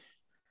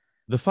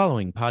The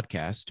following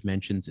podcast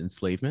mentions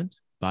enslavement,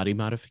 body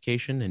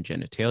modification, and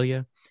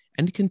genitalia,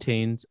 and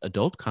contains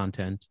adult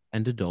content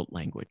and adult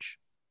language.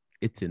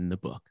 It's in the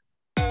book.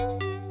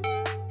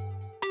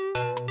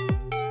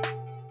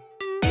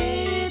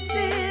 It's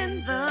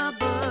in the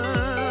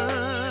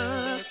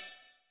book.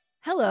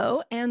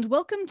 Hello, and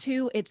welcome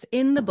to It's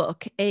in the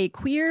Book, a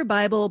queer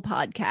Bible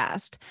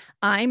podcast.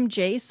 I'm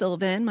Jay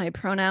Sylvan. My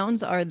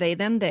pronouns are they,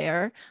 them,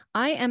 their.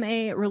 I am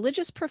a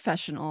religious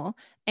professional,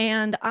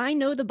 and I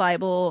know the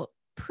Bible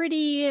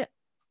pretty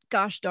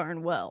gosh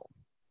darn well.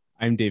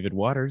 I'm David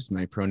Waters.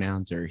 My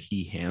pronouns are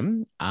he,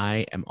 him.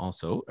 I am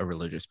also a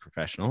religious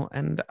professional,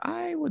 and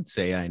I would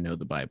say I know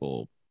the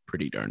Bible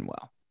pretty darn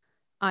well.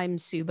 I'm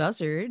Sue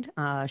Buzzard,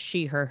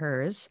 she, her,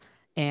 hers,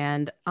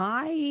 and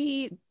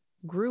I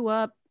grew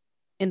up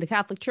in the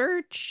Catholic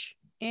Church,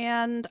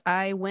 and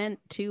I went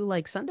to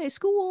like Sunday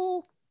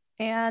school,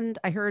 and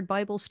I heard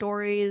Bible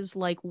stories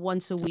like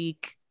once a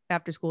week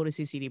after school to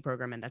CCD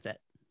program, and that's it.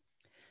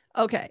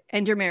 Okay,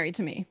 and you're married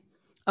to me,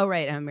 Oh,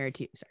 right, I'm married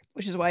to you. Sorry.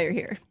 which is why you're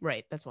here.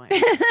 Right, that's why.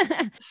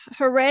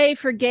 Hooray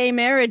for gay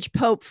marriage,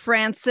 Pope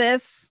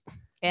Francis.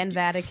 And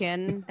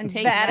Vatican. And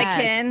Take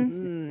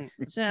Vatican.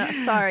 that. So-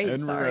 sorry.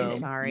 And Rome,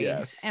 sorry.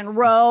 yes. And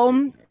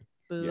Rome.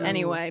 Boo. Yeah.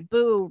 Anyway,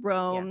 boo,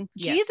 Rome.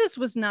 Yeah. Jesus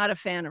was not a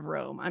fan of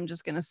Rome. I'm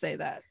just going to say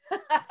that.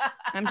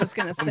 I'm just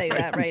going to say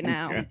that right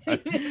now.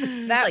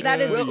 That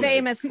is Well-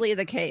 famously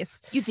the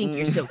case. You think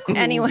you're so cool,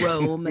 Anyway.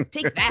 Rome.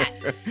 Take that.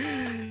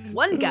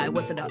 One guy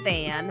wasn't a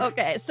fan.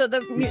 Okay, so the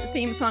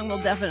theme song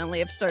will definitely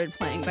have started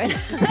playing by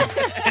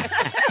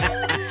now.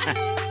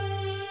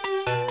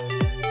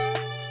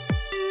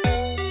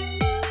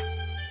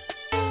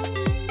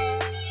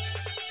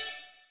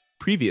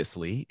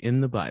 Previously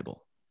in the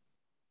Bible.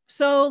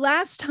 So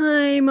last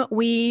time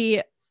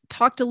we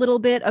talked a little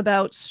bit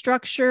about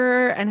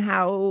structure and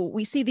how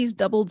we see these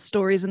doubled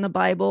stories in the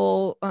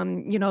Bible.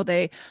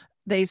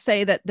 They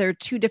say that they're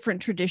two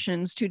different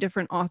traditions, two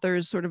different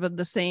authors sort of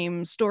the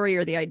same story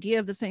or the idea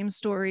of the same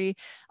story.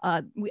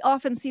 We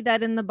often see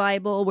that in the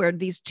Bible where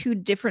these two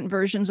different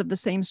versions of the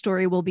same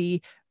story will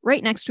be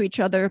right next to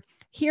each other.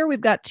 Here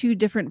we've got two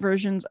different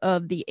versions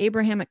of the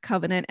Abrahamic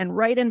covenant, and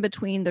right in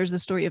between there's the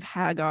story of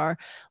Hagar.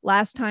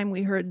 Last time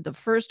we heard the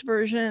first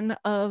version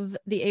of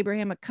the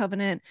Abrahamic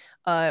covenant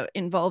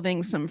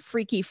involving some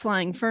freaky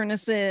flying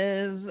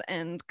furnaces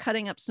and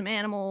cutting up some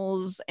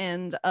animals,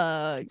 and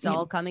It's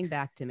all coming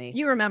back to me.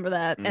 you remember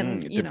that,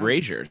 and The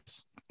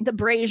braziers. the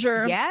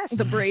brazier, Yes.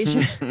 the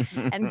brazier,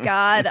 and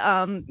God,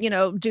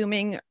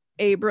 dooming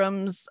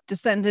Abram's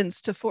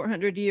descendants to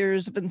 400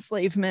 years of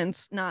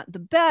enslavement. Not the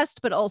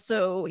best, but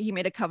also he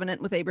made a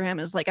covenant with Abraham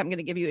as like, I'm going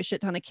to give you a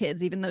shit ton of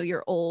kids, even though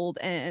you're old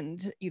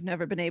and you've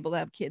never been able to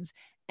have kids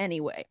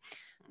anyway.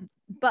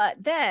 But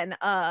then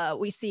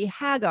we see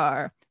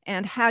Hagar,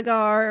 and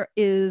Hagar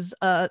is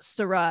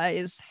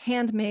Sarai's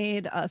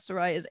handmaid.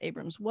 Sarai is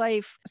Abram's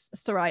wife.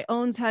 Sarai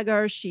owns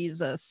Hagar. She's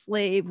a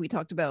slave. We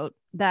talked about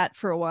that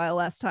for a while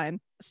last time.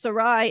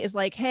 Sarai is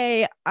like,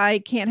 hey, I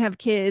can't have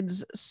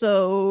kids,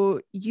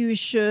 so you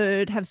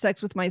should have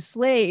sex with my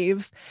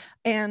slave,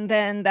 and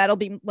then that'll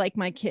be like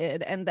my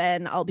kid, and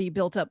then I'll be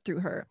built up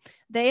through her.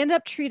 They end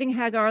up treating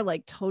Hagar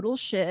like total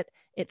shit.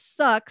 It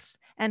sucks,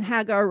 and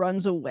Hagar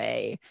runs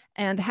away.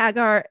 And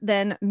Hagar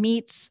then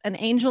meets an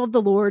angel of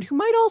the Lord, who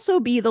might also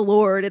be the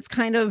Lord. It's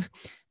kind of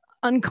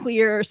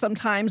unclear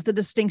sometimes the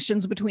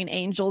distinctions between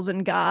angels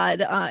and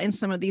God in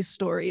some of these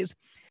stories.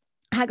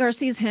 Hagar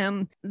sees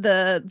him.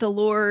 The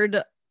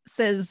Lord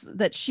says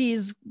that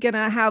she's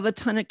gonna have a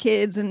ton of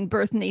kids and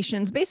birth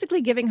nations, basically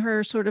giving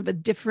her sort of a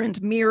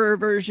different mirror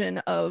version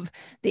of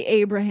the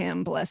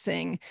Abraham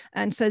blessing,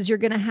 and says you're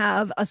gonna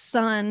have a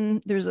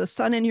son. There's a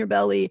son in your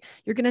belly.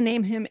 You're gonna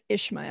name him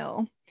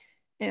Ishmael.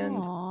 And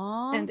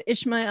Aww. and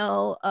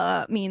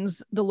Ishmael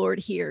means the Lord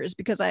hears,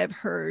 because I have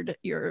heard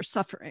your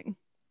suffering.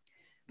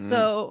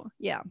 So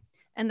yeah.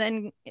 And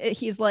then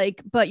he's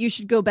like, but you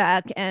should go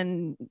back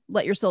and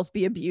let yourself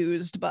be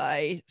abused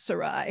by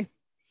Sarai,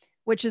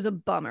 which is a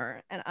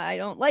bummer. And I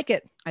don't like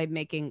it. I'm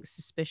making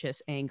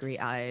suspicious, angry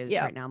eyes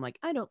Yeah. right now. I'm like,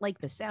 I don't like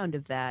the sound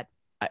of that.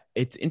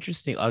 It's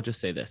interesting. I'll just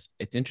say this.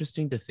 It's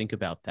interesting to think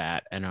about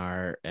that, and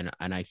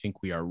I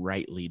think we are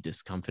rightly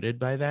discomfited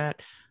by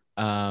that.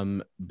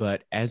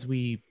 But as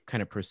we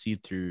kind of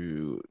proceed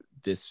through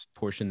this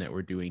portion that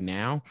we're doing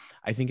now,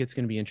 I think it's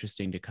going to be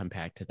interesting to come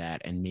back to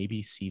that and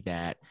maybe see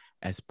that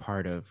as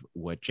part of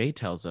what Jay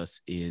tells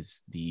us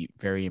is the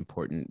very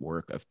important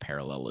work of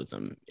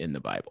parallelism in the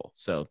Bible.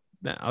 So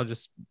I'll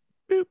just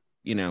drop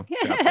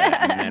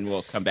that, and then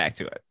we'll come back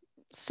to it.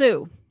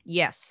 Sue,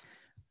 Yes.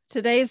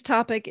 today's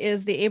topic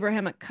is the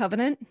Abrahamic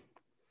covenant.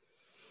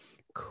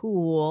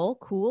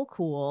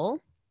 Cool.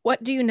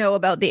 What do you know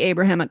about the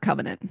Abrahamic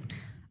covenant?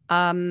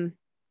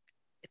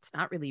 It's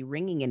not really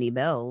ringing any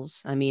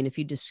bells. I mean, if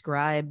you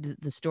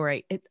described the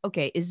story,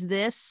 is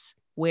this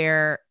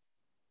where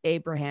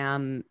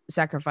Abraham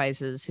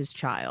sacrifices his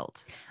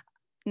child?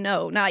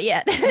 No, not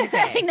yet.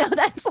 Okay. I know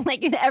that's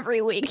like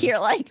every week. You're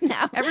like,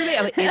 now.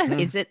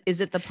 Is it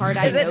the part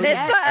I Is it know this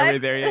yet? time? Are we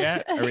there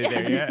yet? Are we there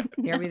Yes. yet?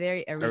 Are we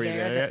there? Are we Are we there?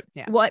 there yet?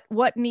 Yeah.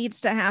 What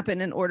needs to happen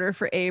in order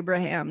for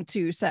Abraham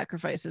to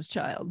sacrifice his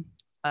child?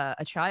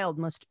 A child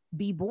must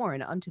be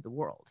born unto the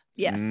world.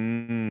 Yes.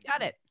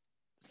 Got it.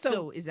 So,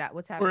 So, is that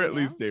what's happening? Or at now?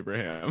 least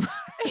Abraham.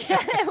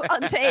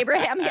 unto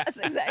Abraham, yes,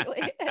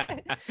 exactly.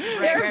 Right.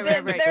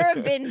 There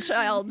have been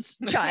child's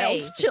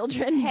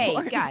children. Hey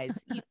born. guys,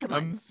 come on.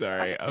 I'm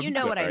sorry. I'm You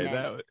know what I sorry.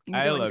 meant. You're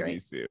I doing love great. you,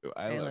 Sue.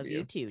 I love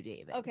you too,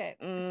 David. Okay,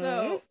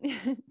 so,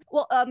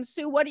 well,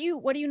 Sue, what do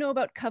you know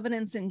about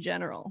covenants in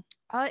general?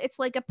 It's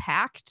like a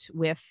pact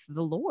with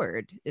the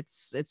Lord.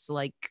 It's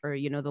like, or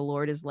the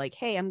Lord is like,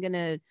 hey, I'm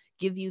gonna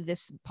give you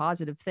this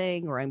positive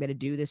thing, or I'm gonna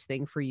do this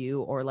thing for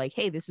you, or like,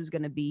 hey, this is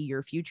gonna be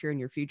your future, and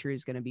your future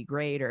is gonna be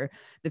great, or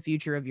the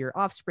future of your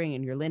offspring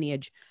and your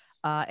lineage.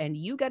 And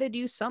you got to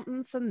do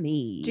something for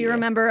me. Do you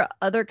remember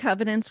other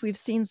covenants we've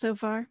seen so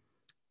far?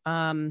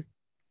 Well,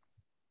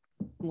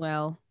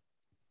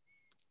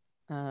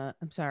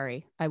 I'm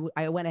sorry.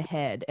 I went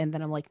ahead, and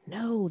then I'm like,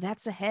 no,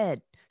 that's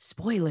ahead.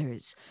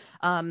 Spoilers.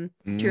 Do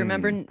you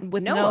remember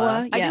with Noah?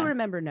 Noah? I do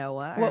remember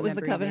Noah. What was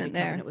the remember he made a covenant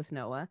there? covenant with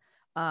Noah.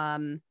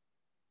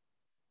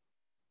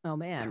 Oh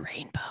man. The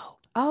rainbow.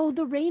 Oh,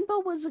 the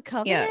rainbow was a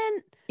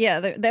covenant. Yeah,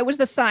 that was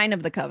the sign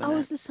of the covenant. Oh, it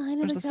was the sign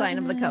It of was the sign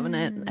of the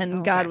covenant, and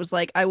Okay. God was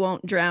like, "I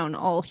won't drown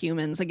all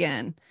humans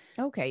again."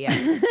 Okay,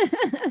 yeah.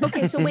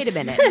 Okay, so wait a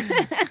minute.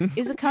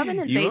 Is a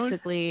covenant You won't-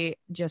 basically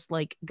just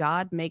like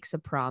God makes a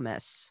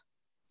promise?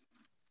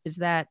 Is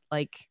that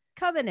like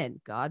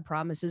covenant? God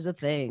promises a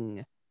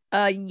thing.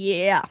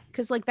 Yeah.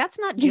 Because like that's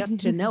not just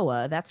to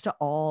Noah, that's to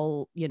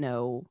all,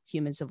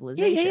 human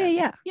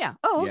civilization. Yeah.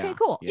 Oh, okay, Yeah.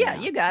 cool. Yeah,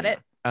 you got it.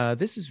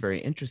 This is very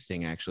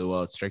interesting, actually.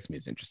 Well, it strikes me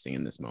as interesting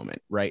in this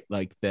moment, right?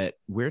 Like that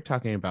we're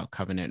talking about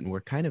covenant, and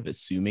we're kind of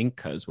assuming,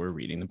 because we're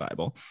reading the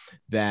Bible,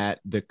 that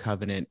the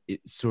covenant is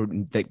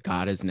that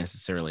God is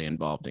necessarily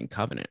involved in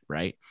covenant,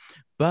 right?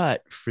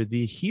 But for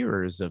the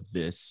hearers of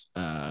this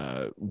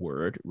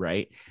word,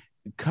 right,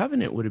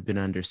 covenant would have been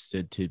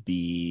understood to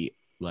be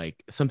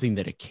like something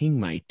that a king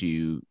might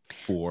do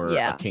for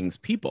a king's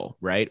people,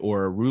 right?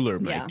 Or a ruler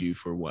might do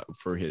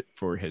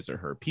for his or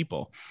her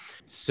people.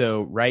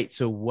 So, right.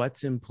 So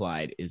what's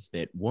implied is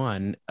that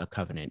one, a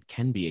covenant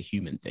can be a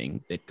human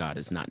thing that God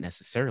is not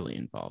necessarily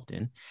involved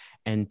in.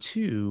 And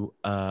two,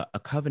 a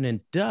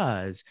covenant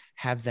does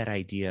have that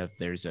idea of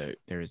there's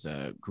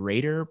a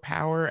greater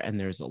power and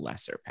there's a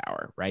lesser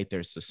power, right?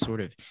 There's a sort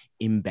of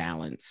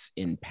imbalance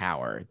in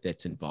power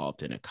that's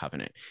involved in a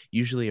covenant.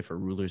 Usually if a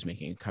ruler is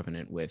making a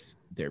covenant with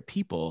their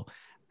people,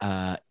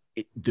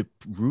 the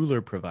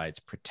ruler provides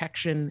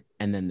protection,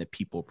 and then the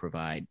people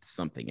provide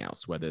something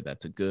else, whether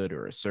that's a good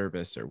or a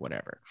service or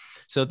whatever.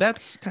 So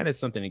that's kind of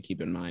something to keep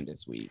in mind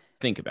as we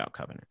think about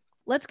covenant.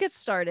 Let's get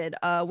started.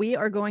 We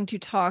are going to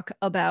talk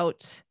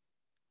about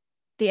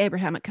the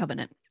Abrahamic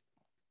covenant.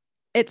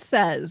 It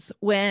says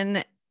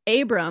when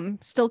Abram,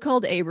 still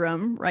called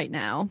Abram right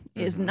now,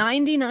 is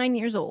 99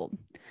 years old,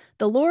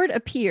 the Lord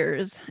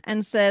appears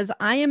and says,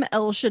 "I am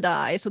El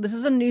Shaddai." So this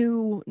is a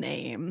new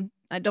name.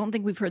 I don't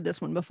think we've heard this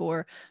one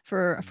before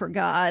for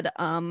God.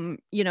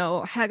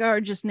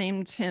 Hagar just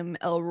named him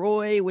El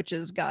Roy, which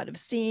is God of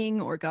seeing,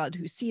 or God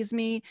who sees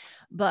me.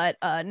 But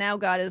now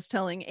God is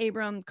telling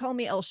Abram, "Call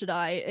me El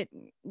Shaddai." It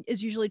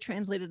is usually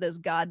translated as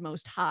God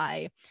Most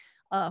High.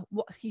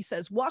 He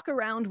says, "Walk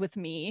around with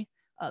me."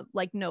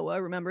 Like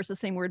Noah, remember it's the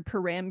same word,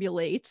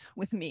 perambulate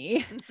with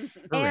me.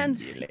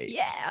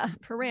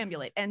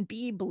 Perambulate and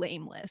be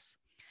blameless.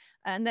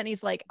 And then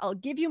he's like, "I'll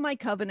give you my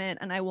covenant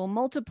and I will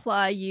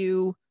multiply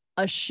you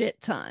a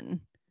shit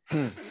ton."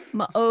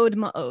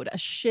 Ma'od, a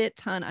shit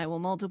ton. I will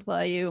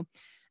multiply you.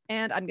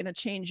 And I'm going to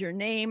change your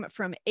name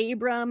from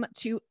Abram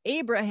to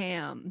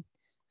Abraham.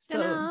 So,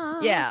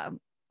 Ta-da. yeah.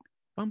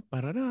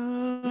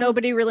 Bum-ba-da-da.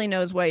 Nobody really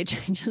knows why he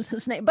changes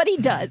his name, but he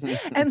does.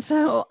 And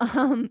so,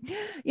 and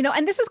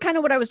this is kind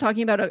of what I was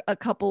talking about a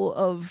couple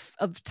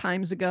of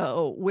times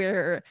ago,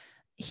 where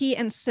he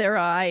and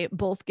Sarai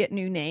both get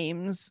new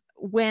names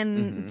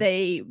when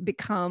they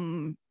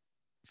become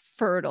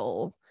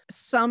fertile.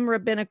 Some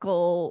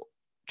rabbinical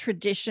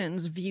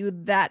traditions view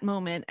that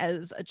moment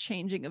as a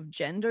changing of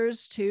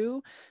genders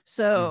too.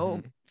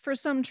 So for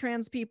some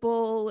trans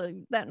people,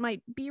 that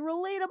might be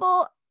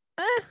relatable.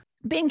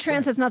 Being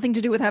trans has nothing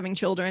to do with having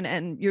children,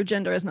 and your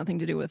gender has nothing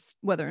to do with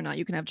whether or not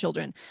you can have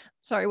children.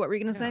 Sorry, what were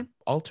you going to say?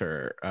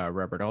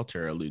 Robert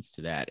Alter alludes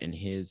to that in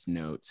his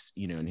notes,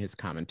 in his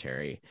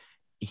commentary.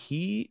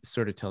 He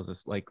sort of tells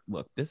us, like,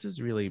 look, this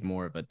is really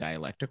more of a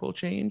dialectical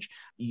change.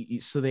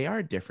 So they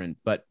are different,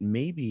 but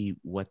maybe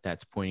what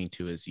that's pointing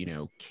to is,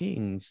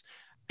 kings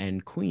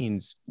and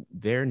queens,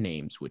 their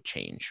names would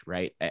change,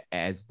 right?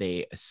 As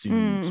they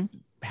assumed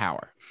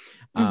power.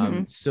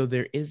 So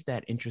there is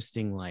that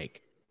interesting,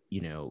 like,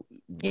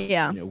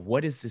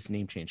 what is this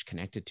name change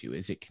connected to?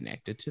 Is it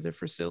connected to the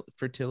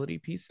fertility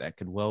piece? That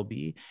could well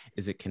be.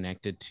 Is it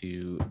connected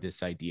to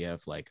this idea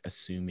of like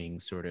assuming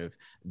sort of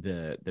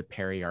the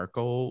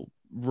patriarchal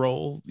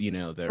role,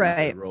 the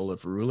Right. role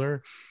of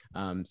ruler.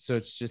 So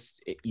it's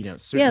just,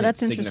 certainly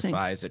that's it interesting.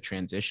 signifies a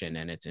transition,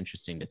 and it's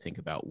interesting to think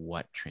about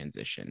what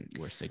transition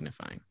we're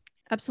signifying.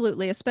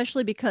 Absolutely,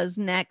 especially because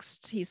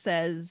next he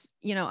says,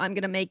 I'm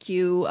going to make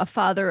you a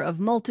father of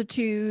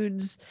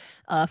multitudes,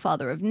 a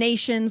father of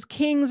nations.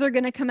 Kings are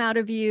going to come out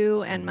of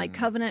you, and my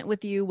covenant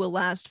with you will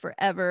last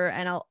forever,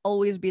 and I'll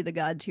always be the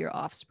God to your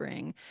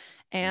offspring.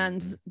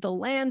 And the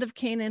land of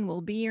Canaan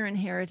will be your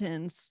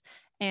inheritance.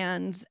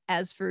 And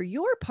as for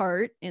your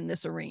part in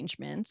this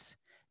arrangement,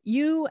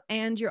 you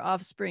and your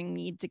offspring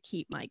need to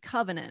keep my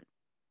covenant.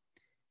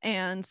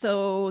 And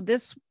so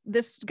this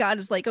God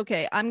is like,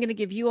 okay, I'm going to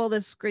give you all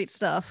this great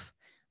stuff,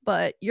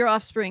 but your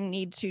offspring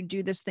need to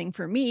do this thing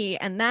for me.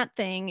 And that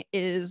thing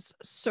is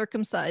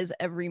circumcise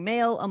every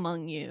male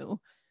among you.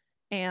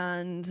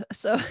 And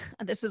so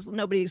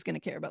nobody's going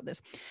to care about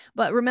this.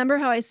 But remember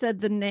how I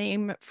said the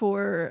name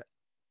for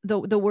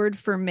the word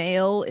for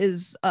male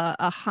is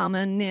a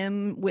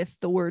homonym with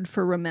the word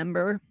for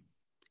remember?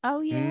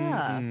 Oh,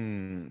 yeah.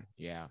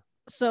 Yeah.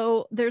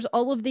 So there's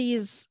all of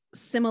these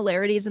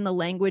similarities in the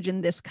language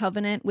in this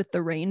covenant with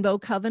the rainbow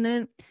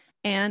covenant.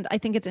 And I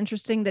think it's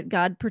interesting that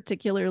God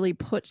particularly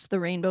puts the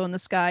rainbow in the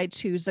sky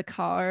to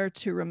Zakar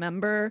to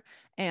remember.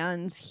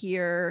 And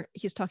here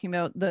he's talking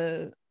about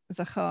the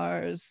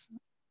Zakars.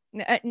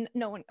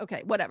 No one.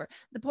 Okay, whatever.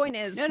 The point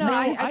is, No,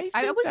 I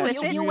think was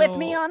that's with you you. with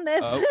me on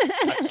this.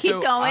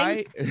 Keep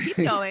going. Keep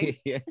going.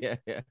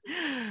 Yeah.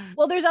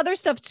 Well, there's other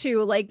stuff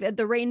too, like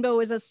the rainbow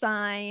is a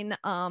sign,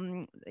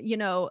 a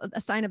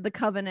sign of the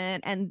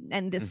covenant,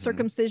 and this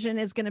circumcision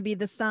is going to be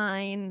the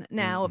sign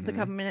now of the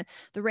covenant.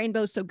 The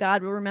rainbow, so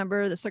God will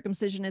remember. The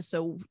circumcision is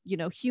so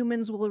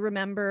humans will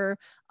remember.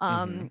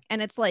 And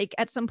it's like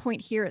at some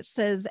point here it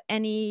says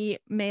any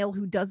male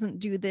who doesn't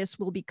do this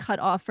will be cut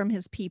off from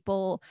his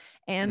people.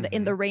 And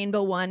in the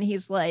rainbow one,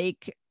 he's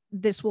like,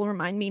 this will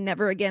remind me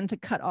never again to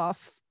cut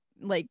off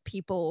like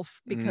people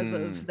because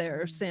of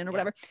their sin or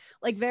whatever.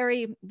 Like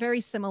very,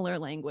 very similar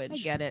language. I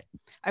get it.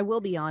 I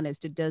will be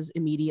honest, it does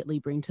immediately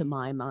bring to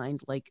my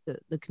mind like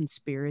the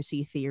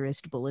conspiracy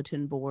theorist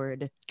bulletin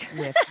board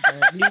with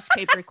the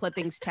newspaper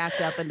clippings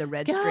tacked up and the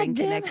red string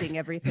connecting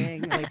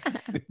everything. Like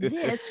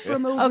this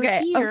from over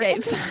here. Okay.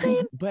 And the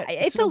same. But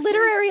It's a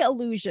literary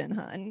illusion,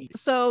 hun.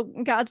 So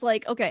God's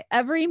like, okay,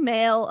 every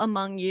male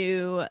among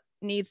you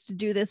needs to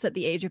do this at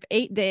the age of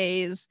 8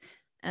 days.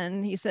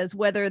 And he says,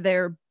 whether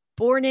they're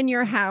born in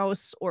your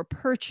house or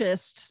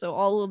purchased, so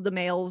all of the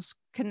males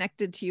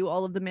connected to you,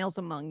 all of the males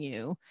among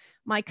you,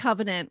 my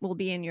covenant will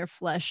be in your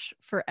flesh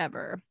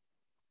forever.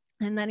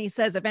 And then he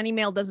says, if any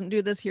male doesn't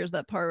do this, here's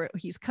that part,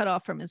 he's cut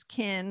off from his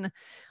kin.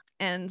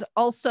 And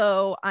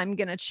also, I'm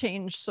going to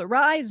change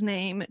Sarai's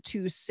name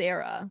to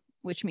Sarah,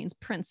 which means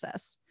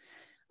princess.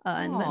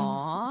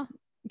 Aww.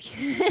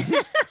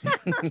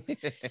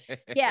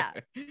 Yeah,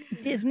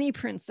 Disney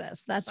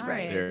princess. That's Sorry,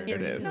 right. There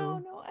it is.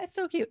 No, it's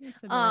so cute.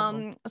 It's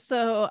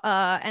adorable.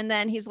 And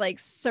then he's like,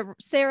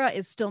 Sarah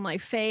is still my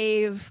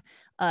fave.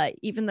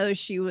 Even though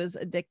she was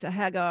a dick to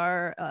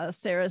Hagar,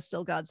 Sarah is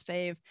still God's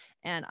fave.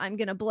 And I'm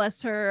going to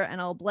bless her, and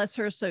I'll bless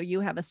her so you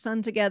have a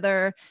son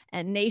together,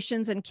 and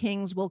nations and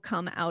kings will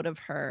come out of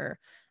her.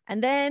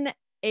 And then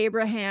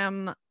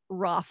Abraham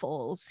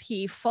raffles.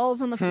 He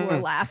falls on the floor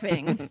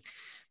laughing.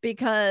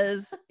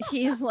 Because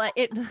he's like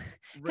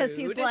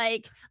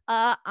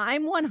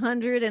I'm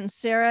 100 and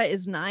Sarah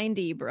is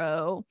 90,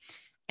 bro.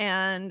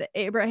 And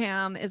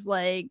Abraham is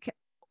like,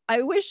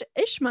 I wish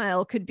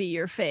Ishmael could be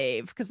your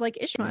fave, because like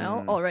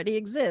Ishmael already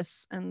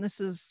exists, and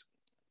this is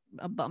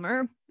a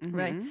bummer,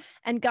 right?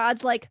 And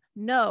God's like,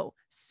 no,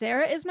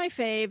 Sarah is my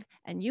fave,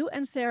 and you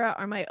and Sarah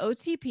are my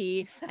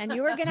OTP, and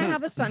you are gonna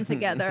have a son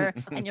together,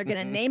 and you're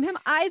gonna name him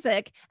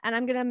Isaac, and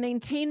I'm gonna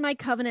maintain my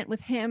covenant with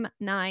him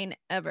 9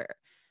 ever.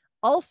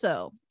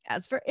 Also,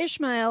 as for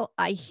Ishmael,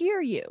 I hear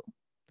you.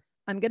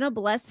 I'm going to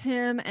bless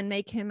him and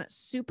make him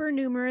super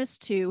numerous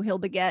too. He'll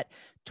beget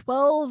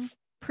 12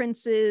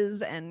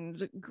 princes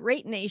and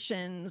great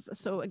nations.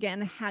 So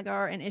again,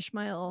 Hagar and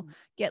Ishmael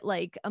get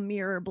like a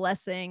mirror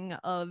blessing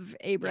of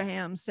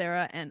Abraham,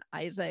 Sarah, and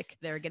Isaac.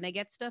 They're going to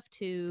get stuff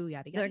too.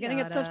 Yada, yada, They're going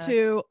to get stuff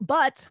too.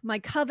 But my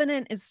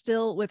covenant is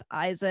still with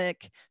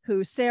Isaac,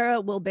 who Sarah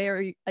will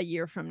bear a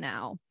year from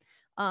now.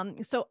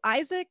 So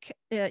Isaac,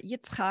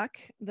 Yitzchak,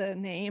 the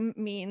name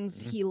means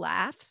he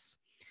laughs.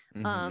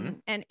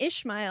 And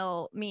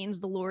Ishmael means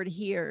the Lord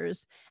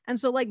hears. And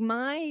so like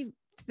my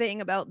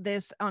thing about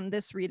this on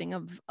this reading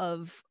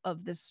of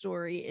this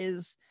story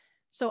is,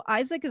 so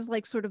Isaac is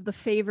like sort of the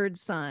favored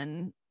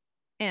son,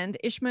 and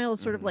Ishmael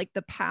is sort of like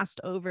the passed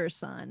over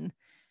son.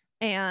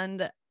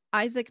 And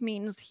Isaac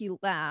means he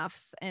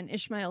laughs, and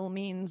Ishmael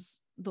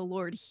means the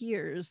Lord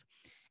hears.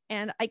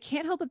 And I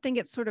can't help but think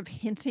it's sort of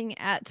hinting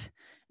at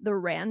the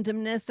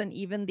randomness and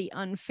even the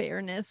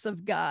unfairness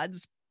of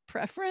God's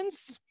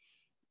preference.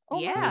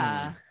 Almost.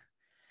 Yeah.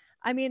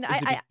 I mean,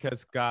 Is it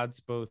because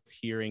God's both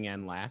hearing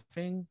and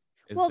laughing?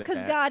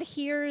 Because God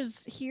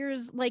hears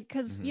like,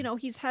 because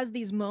he has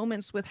these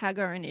moments with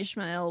Hagar and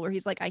Ishmael where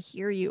he's like, I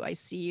hear you, I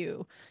see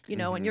you,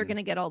 and you're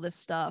gonna get all this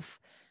stuff,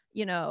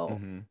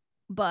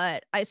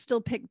 but I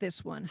still picked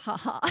this one.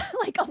 Haha.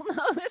 Like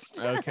almost.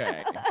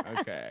 Okay.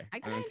 I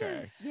kind of,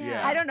 Okay.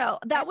 yeah. I don't know.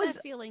 That Had was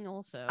feeling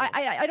also.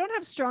 I don't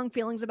have strong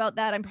feelings about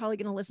that. I'm probably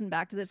gonna listen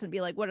back to this and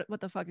be like, what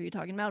the fuck are you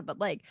talking about? But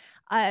like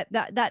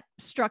that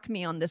struck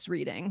me on this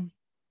reading.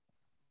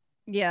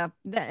 Yeah.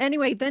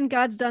 Anyway, then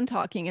God's done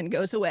talking and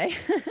goes away.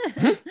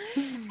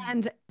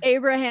 And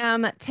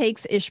Abraham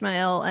takes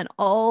Ishmael and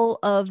all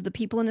of the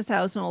people in his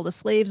house and all the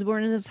slaves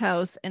born in his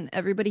house and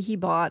everybody he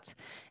bought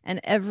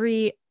and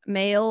every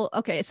male.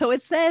 Okay, so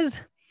it says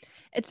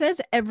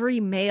every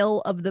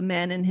male of the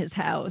men in his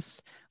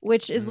house,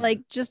 which is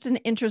like just an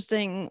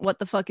interesting what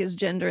the fuck is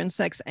gender and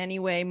sex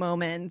anyway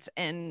moment.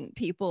 And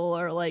people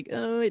are like,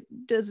 oh, it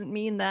doesn't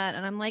mean that.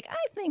 And I'm like,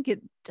 I think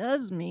it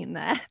does mean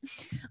that.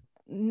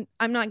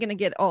 I'm not going to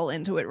get all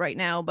into it right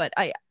now, but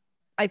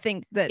I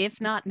think that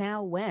if not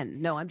now,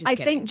 when? No, I'm just I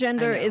kidding. think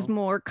gender is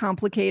more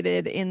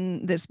complicated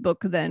in this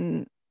book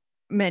than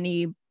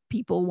many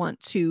people want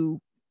to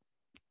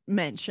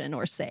mention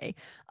or say.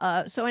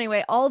 So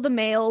anyway, all the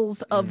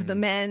males of the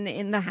men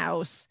in the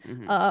house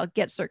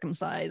get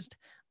circumcised.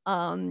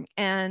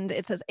 And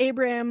it says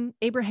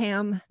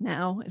Abraham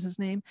now is his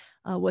name,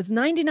 was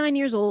 99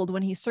 years old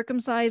when he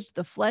circumcised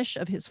the flesh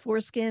of his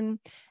foreskin,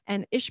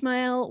 and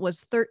Ishmael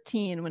was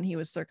 13 when he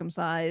was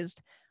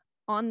circumcised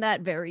on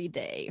that very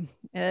day.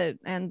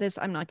 And this,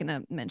 I'm not going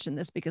to mention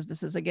this because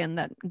this is again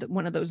that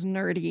one of those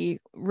nerdy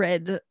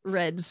red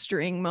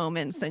string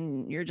moments,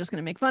 and you're just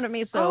going to make fun of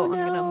me. So I'm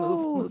going to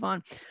move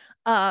on.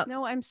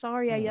 No, I'm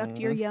sorry. I yucked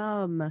your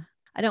yum.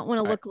 I don't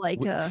want to look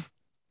like a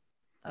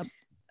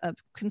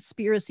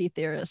conspiracy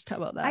theorist. How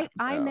about that?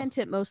 I meant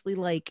it mostly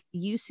like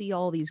you see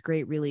all these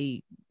great,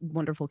 really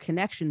wonderful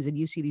connections and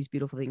you see these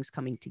beautiful things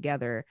coming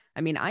together.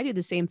 I mean, I do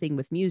the same thing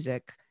with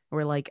music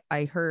where like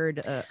I heard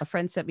a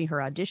friend sent me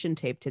her audition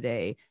tape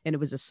today and it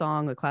was a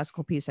song, a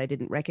classical piece I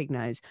didn't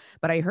recognize,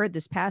 but I heard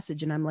this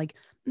passage and I'm like,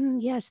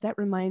 yes, that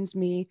reminds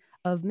me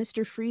of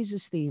Mr.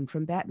 Freeze's theme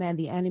from Batman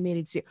the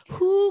Animated Series.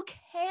 Who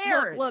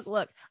cares?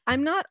 Look.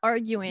 I'm not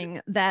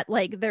arguing that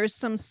like there's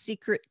some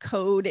secret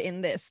code in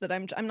this that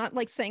I'm not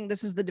like saying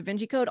this is the Da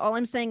Vinci Code. All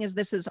I'm saying is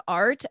this is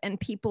art and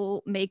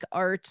people make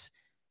art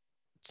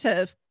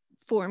to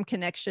form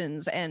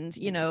connections, and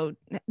you know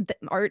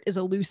art is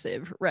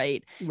elusive,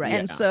 right?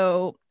 And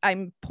so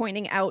I'm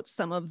pointing out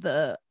some of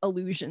the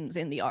illusions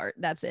in the art.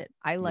 That's it.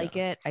 I like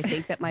it. I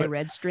think that my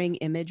red string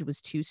image was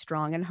too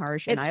strong and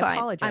harsh, and it's I fine.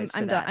 apologize.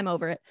 I'm done. I'm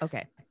over it.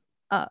 Okay.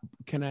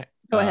 Can I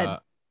go ahead?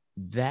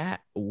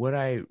 That what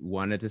I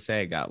wanted to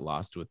say, I got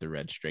lost with the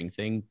red string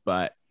thing,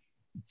 but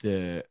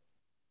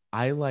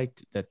I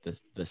liked that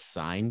the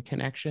sign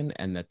connection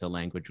and that the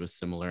language was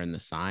similar in the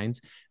signs,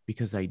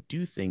 because I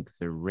do think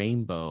the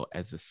rainbow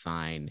as a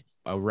sign,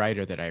 a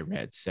writer that I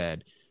read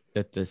said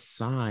that the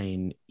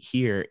sign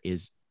here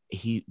is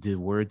the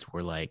words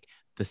were like,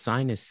 the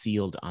sign is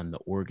sealed on the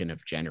organ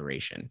of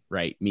generation,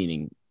 right?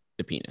 Meaning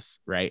the penis,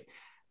 right?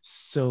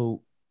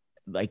 So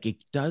like it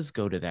does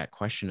go to that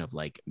question of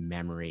like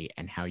memory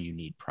and how you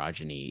need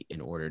progeny in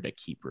order to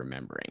keep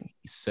remembering.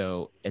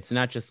 So it's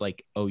not just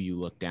like, oh, you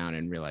look down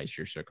and realize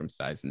you're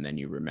circumcised and then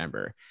you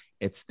remember.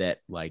 It's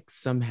that like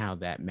somehow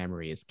that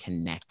memory is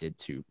connected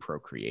to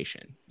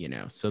procreation, you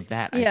know? So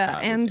that I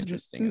thought and was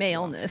interesting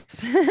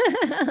maleness.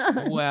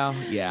 Well,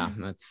 yeah,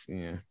 that's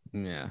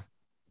yeah.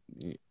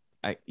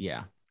 I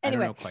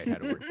Anyway. don't know quite how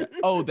to work that.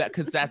 Oh,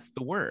 because that's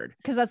the word.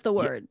 Because that's the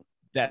word.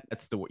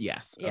 That's the word.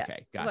 Yes. Yeah.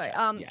 Okay. Gotcha.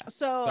 Sorry. Yes.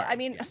 So Sorry. I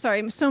mean,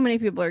 sorry. So many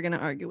people are going to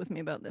argue with me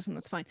about this, and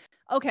that's fine.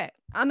 Okay.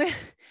 I'm gonna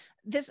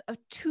this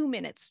 2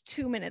 minutes.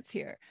 2 minutes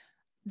here.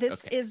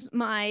 This is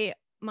my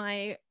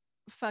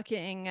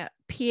fucking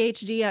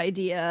PhD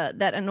idea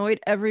that annoyed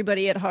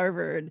everybody at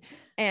Harvard,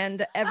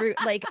 and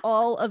like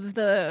all of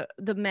the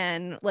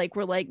men like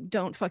were like,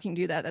 don't fucking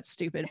do that, that's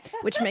stupid,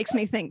 which makes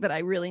me think that I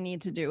really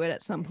need to do it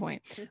at some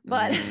point.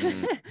 But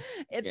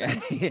it's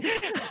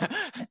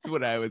that's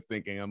what I was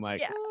thinking. I'm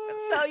like,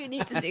 so you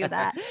need to do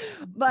that.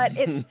 But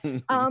it's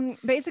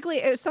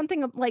basically it was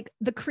something like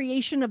the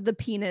creation of the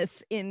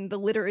penis in the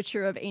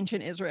literature of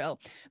ancient Israel,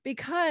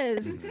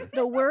 because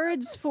the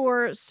words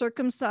for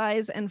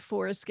circumcise and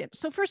foreskin.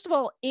 So first of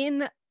all,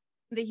 in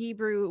the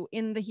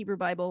Hebrew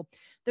Bible,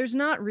 there's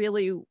not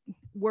really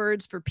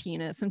words for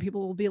penis, and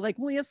people will be like,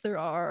 well, yes, there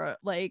are,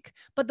 like,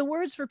 but the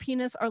words for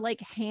penis are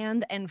like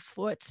hand and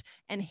foot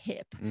and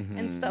hip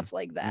and stuff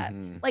like that,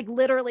 like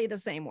literally the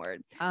same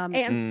word.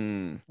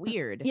 And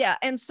weird. Yeah.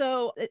 And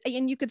so,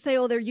 and you could say,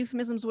 oh, they're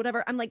euphemisms,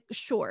 whatever. I'm like,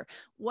 sure,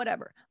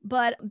 whatever.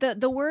 But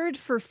the word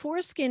for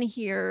foreskin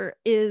here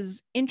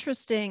is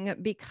interesting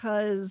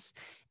because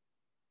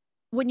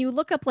when you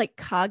look up like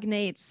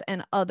cognates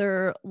and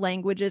other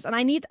languages, and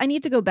I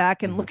need to go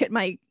back and look at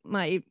my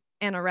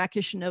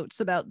Anarakish notes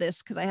about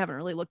this because I haven't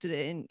really looked at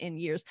it in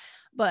years.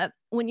 But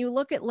when you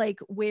look at like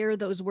where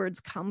those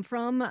words come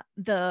from,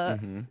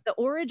 the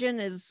origin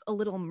is a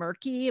little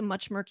murky,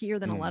 much murkier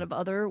than a lot of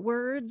other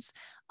words.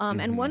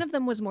 And one of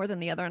them was more than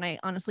the other, and I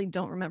honestly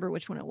don't remember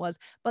which one it was.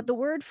 But the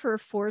word for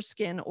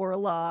foreskin,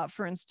 orla,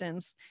 for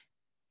instance,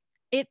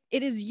 it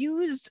is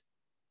used,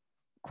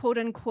 quote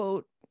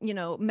unquote,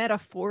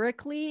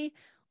 metaphorically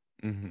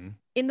Mm-hmm.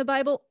 in the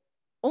Bible,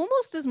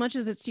 almost as much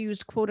as it's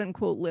used quote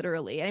unquote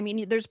literally. I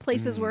mean, there's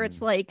places where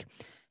it's like,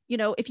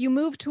 if you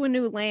move to a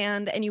new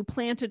land and you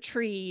plant a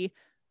tree,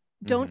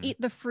 don't Mhm. eat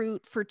the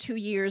fruit for 2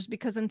 years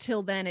because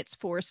until then it's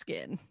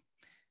foreskin.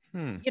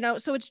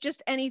 So it's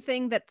just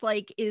anything that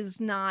like is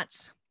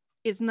not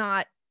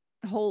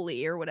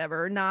holy or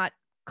whatever, not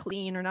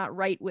clean or not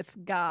right with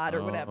God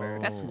or whatever.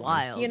 That's Oh, I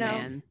wild, see.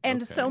 man.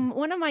 And so Okay.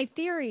 one of my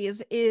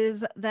theories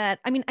is that,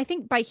 I mean, I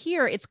think by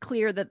here it's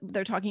clear that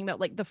they're talking about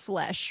like the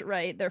flesh,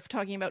 right? They're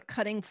talking about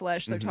cutting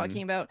flesh. They're Mhm.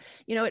 talking about,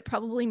 it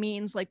probably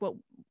means like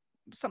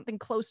something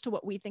close to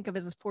what we think of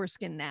as a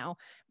foreskin now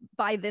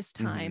by this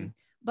time.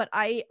 But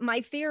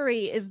my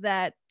theory is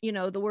that,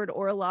 the word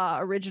orla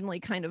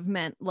originally kind of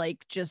meant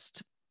like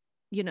just,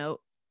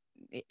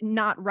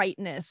 not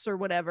rightness or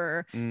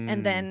whatever.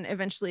 And then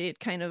eventually it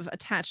kind of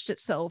attached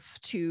itself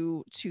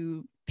to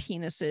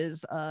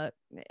penises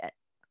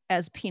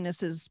as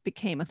penises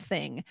became a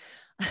thing.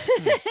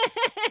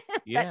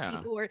 Yeah. That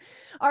people were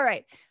all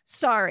right.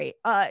 Sorry.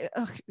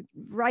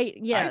 Right.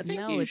 Yes. I think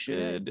No, you it's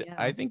good, should. yeah.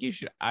 I think you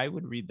should. I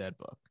would read that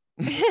book.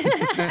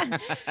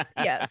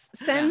 Yes.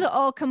 Send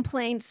all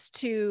complaints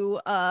to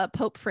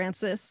Pope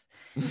Francis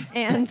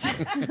and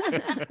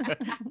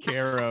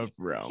Care of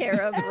Rome.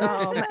 care of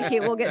Rome. He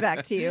will get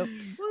back to you.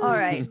 All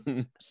right.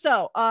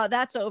 So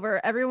that's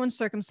over. Everyone's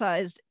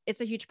circumcised.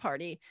 It's a huge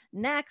party.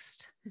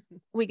 Next,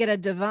 we get a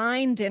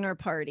divine dinner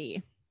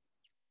party.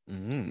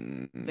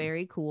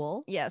 Very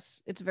cool.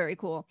 Yes, it's very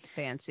cool.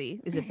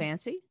 Fancy. Is it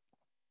fancy?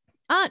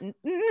 You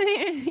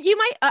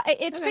might.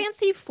 It's Okay.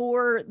 fancy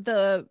for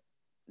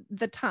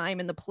the time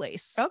and the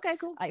place. Okay,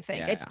 cool. I think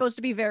Yeah. it's supposed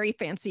to be very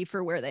fancy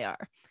for where they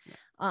are.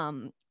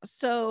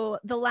 So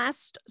the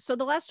last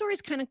story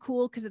is kind of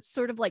cool because it's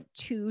sort of like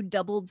two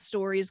doubled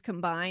stories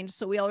combined.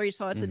 So we already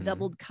saw it's a Mhm.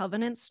 doubled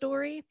covenant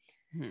story,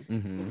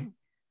 Mhm.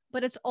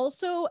 but it's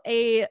also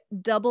a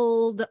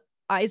doubled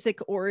Isaac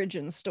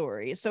origin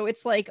story. So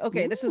it's like,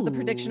 okay, this is the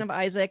prediction Ooh. of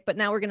Isaac, but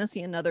now we're going to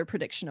see another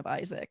prediction of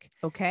Isaac.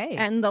 Okay.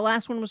 And the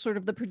last one was sort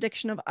of the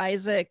prediction of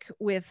Isaac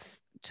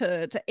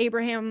to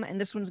Abraham, and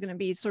this one's going to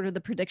be sort of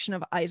the prediction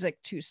of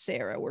Isaac to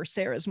Sarah, where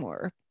Sarah's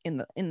more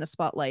in the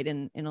spotlight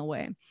in a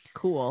way.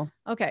 Cool.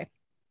 Okay.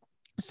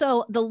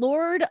 So the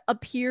Lord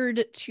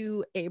appeared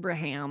to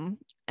Abraham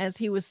as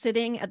he was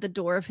sitting at the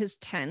door of his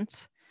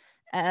tent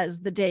as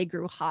the day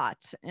grew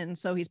hot. And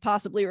so he's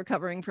possibly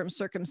recovering from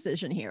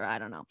circumcision here. I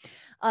don't know.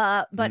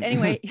 But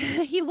anyway,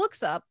 he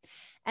looks up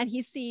and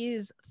he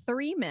sees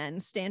 3 men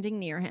standing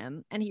near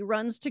him, and he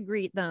runs to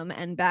greet them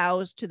and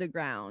bows to the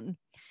ground.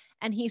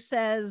 And he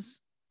says,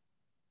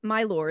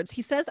 "My lords,"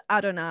 he says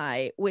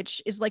Adonai,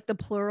 which is like the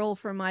plural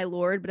for my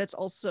Lord, but it's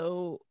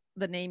also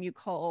the name you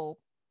call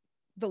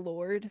the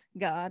Lord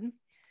God.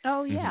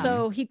 Oh yeah.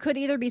 So he could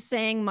either be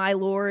saying my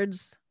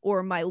lords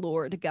or my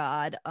Lord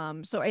God.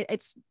 So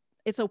it's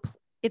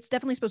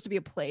definitely supposed to be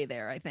a play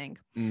there, I think.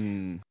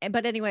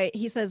 But anyway,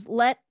 he says,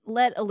 let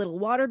a little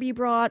water be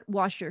brought,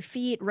 wash your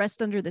feet,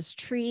 rest under this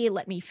tree,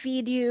 let me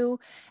feed you.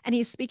 And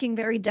he's speaking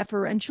very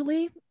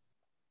deferentially.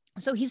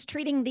 So he's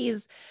treating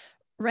these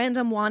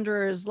random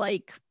wanderers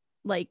like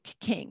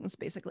kings,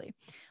 basically.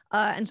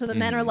 And so the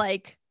men are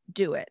like,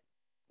 do it.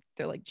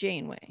 They're like,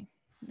 Janeway.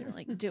 They're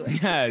like, do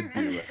it. Yeah,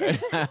 do it.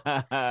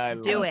 I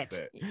Do love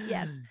it.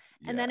 Yes.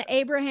 And then Yes.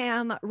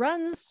 Abraham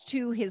runs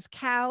to his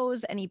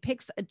cows and he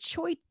picks a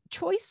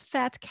choice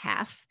fat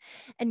calf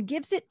and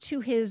gives it to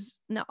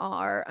his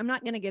Na'ar. I'm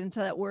not going to get into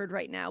that word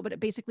right now, but it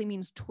basically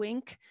means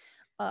twink,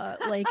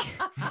 like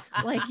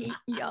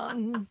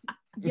young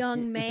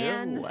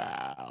man.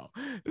 Wow,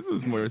 this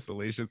was more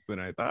salacious than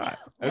I thought.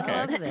 Okay.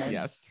 Love this.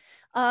 Yes.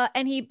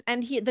 And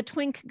the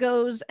twink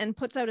goes and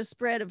puts out a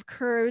spread of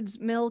curds,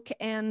 milk,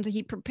 and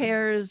he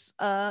prepares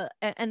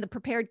and the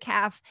prepared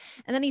calf,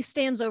 and then he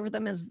stands over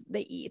them as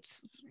they eat,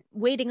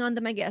 waiting on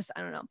them, I guess.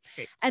 I don't know.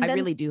 Great. And I then-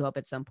 really do hope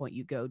at some point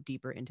you go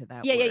deeper into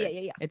that. Yeah.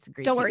 word. It's a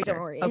great. Don't teaser.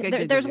 worry. Okay,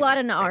 good, There's good, a lot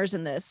good. of Na'ars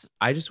in this.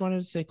 I just wanted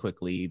to say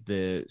quickly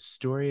the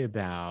story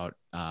about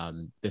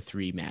the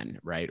 3 men,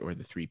 right? Or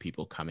the 3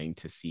 people coming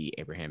to see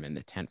Abraham in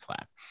the tent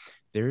flap.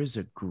 There is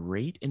a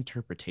great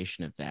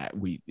interpretation of that.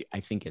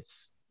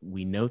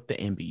 We note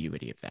the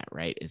ambiguity of that,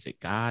 right? Is it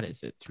God?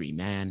 Is it 3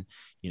 men?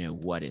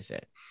 What is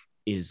it?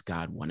 Is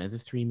God one of the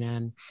 3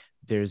 men?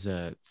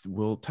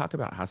 We'll talk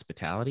about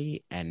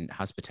hospitality, and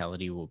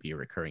hospitality will be a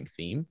recurring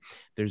theme.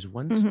 There's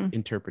one Mhm.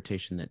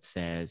 interpretation that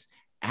says,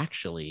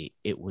 actually,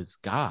 it was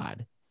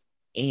God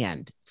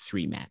and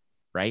 3 men,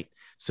 right?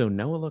 So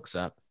Noah looks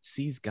up,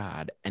 sees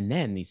God, and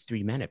then these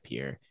 3 men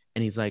appear,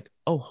 and he's like,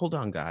 oh, hold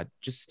on, God,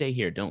 just stay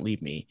here. Don't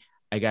leave me.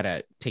 I got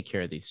to take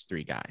care of these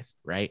 3 guys,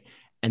 right?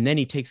 And then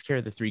he takes care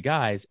of the 3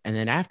 guys, and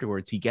then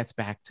afterwards he gets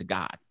back to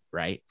God,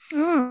 right?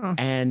 Mm.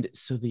 And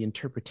so the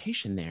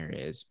interpretation there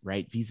is,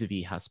 right,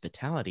 vis-a-vis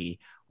hospitality,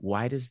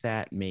 why does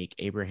that make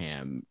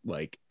Abraham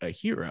like a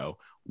hero?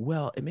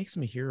 Well, it makes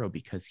him a hero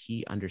because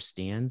he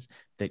understands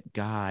that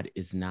God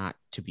is not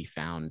to be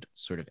found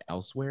sort of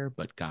elsewhere,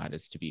 but God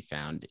is to be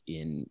found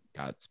in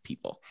God's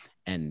people.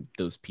 And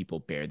those people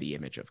bear the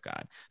image of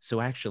God.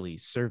 So actually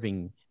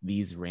serving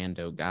these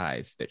rando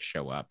guys that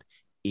show up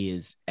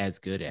is as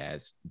good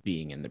as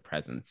being in the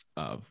presence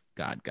of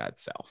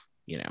God's self,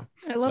 you know?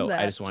 I love So that.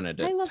 I just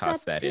wanted I to love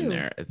toss that that in too.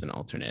 there as an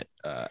alternate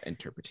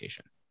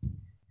interpretation.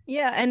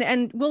 Yeah,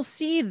 and we'll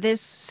see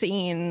this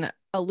scene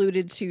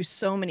alluded to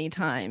so many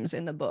times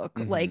in the book.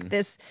 Like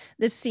Mhm.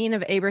 this scene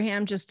of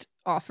Abraham just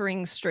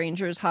offering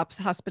strangers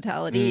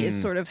hospitality is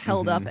sort of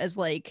held up as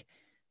like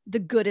the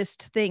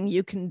goodest thing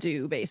you can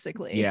do,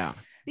 basically. Yeah.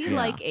 Be Yeah.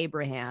 like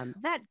Abraham,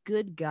 that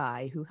good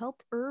guy who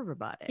helped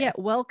everybody. Yeah,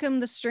 welcome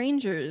the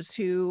strangers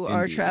who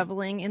are Indeed.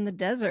 traveling in the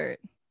desert.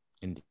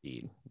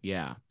 Indeed.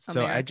 Yeah.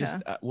 So I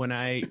just America. when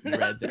I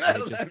read that,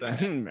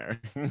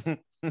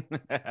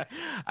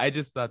 I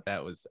just thought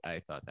I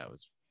thought that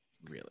was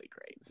really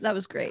great. That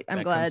was great. I'm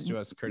that glad comes to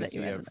us that courtesy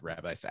you of added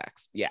Rabbi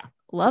Sachs. Yeah.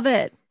 Love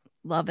it.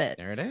 Love it.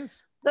 There it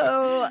is.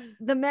 So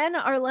the men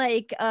are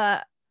like,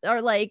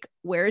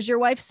 where's your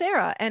wife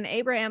Sarah? And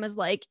Abraham is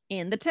like,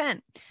 in the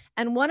tent.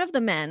 And one of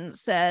the men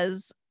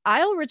says,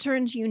 I'll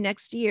return to you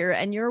next year,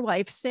 and your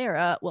wife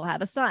Sarah will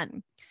have a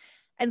son.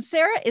 And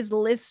Sarah is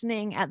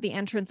listening at the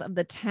entrance of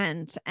the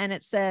tent, and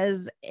it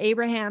says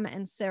Abraham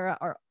and Sarah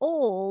are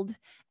old,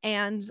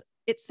 and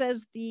it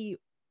says the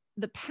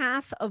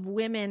path of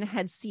women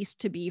had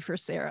ceased to be for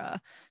Sarah.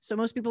 So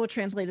most people would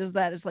translate as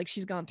that as like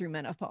she's gone through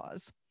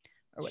menopause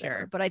or whatever.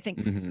 Sure. But I think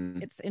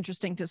Mhm. it's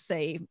interesting to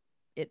say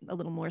it a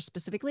little more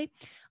specifically.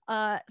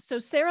 So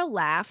Sarah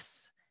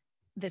laughs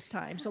this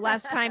time. So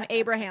last time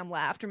Abraham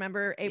laughed.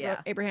 Remember,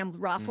 Yeah. Abraham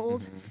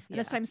ruffled, Mhm. and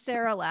this time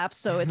Sarah laughs.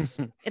 So it's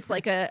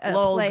like a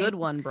Lol, play. good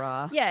one,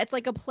 brah. Yeah, it's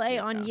like a play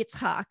on Yeah.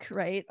 Yitzhak,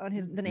 right? On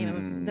his the name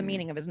of the Mm.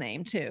 meaning of his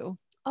name too.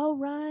 Oh,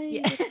 right.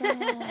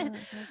 Yeah.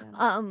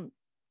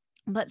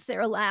 But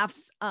Sarah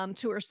laughs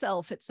to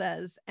herself, it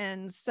says,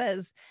 and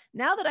says,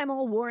 now that I'm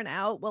all worn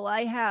out, will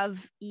I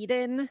have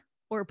Eden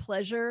or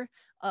pleasure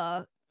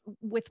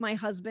with my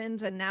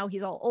husband? And now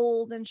he's all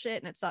old and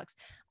shit, and it sucks.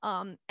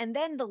 And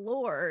then the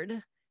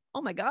Lord,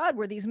 oh my God,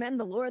 were these men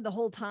the Lord the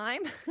whole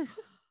time?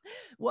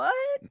 What?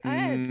 I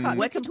had caught me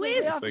What's a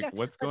completely twist? off Like, guard.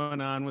 what's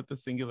going on with the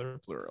singular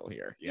plural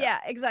here? Yeah,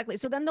 exactly.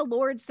 So then the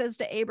Lord says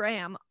to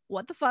Abraham,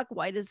 what the fuck?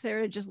 Why does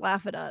Sarah just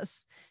laugh at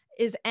us?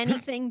 Is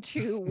anything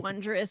too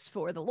wondrous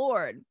for the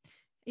Lord?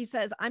 He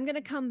says, I'm going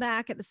to come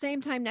back at the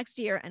same time next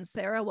year, and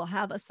Sarah will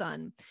have a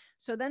son.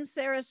 So then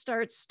Sarah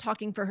starts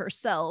talking for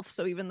herself.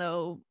 So even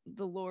though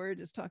the Lord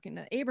is talking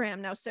to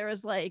Abraham, now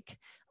Sarah's like,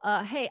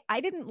 hey,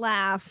 I didn't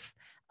laugh.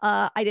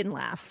 I didn't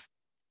laugh.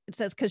 It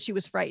says because she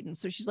was frightened.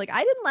 So she's like,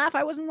 I didn't laugh.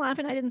 I wasn't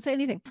laughing. I didn't say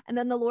anything. And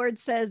then the Lord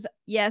says,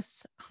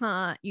 yes,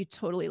 you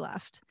totally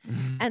laughed.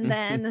 And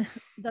then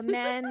the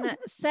men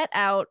set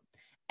out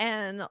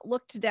and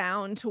looked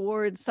down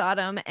towards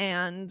Sodom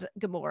and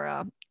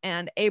Gomorrah,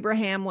 and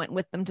Abraham went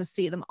with them to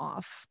see them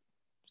off.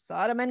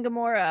 Sodom and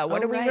Gomorrah. What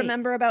Oh, do we right.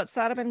 remember about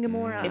Sodom and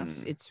Gomorrah?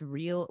 It's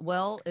real.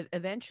 Well,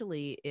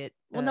 eventually it.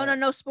 Well,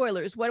 no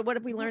spoilers. What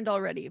have we learned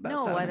already about No,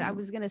 Sodom? what and I Gomorrah?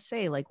 was gonna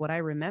say, like what I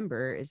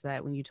remember is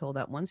that when you told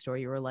that one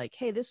story, you were like,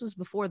 "Hey, this was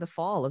before the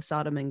fall of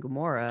Sodom and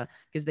Gomorrah,"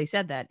 because they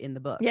said that in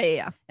the book.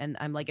 Yeah. And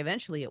I'm like,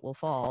 eventually it will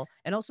fall,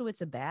 and also it's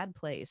a bad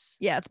place.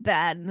 Yeah, it's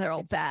bad. And they're all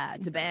It's- bad.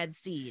 It's a bad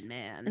scene,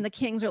 man. And the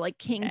kings are like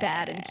king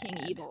bad and king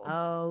Bad. evil.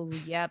 Oh,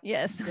 yep.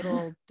 Yes. Good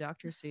old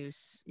Dr.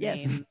 Seuss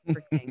Yes. name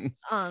for kings.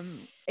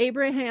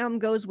 Abraham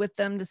goes with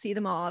them to see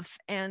them off,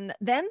 and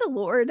then the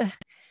Lord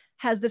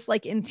has this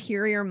like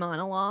interior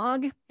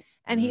monologue,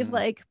 and he's Mm.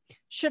 like,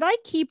 should I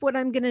keep what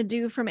I'm gonna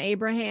do from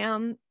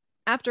Abraham?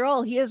 After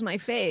all, he is my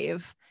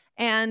fave,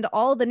 and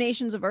all the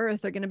nations of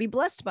earth are going to be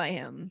blessed by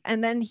him.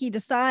 And then he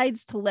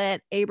decides to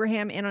let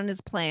Abraham in on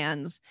his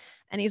plans,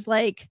 and he's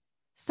like,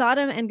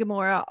 Sodom and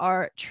Gomorrah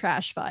are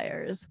trash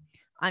fires.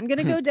 I'm going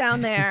to go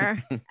down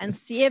there and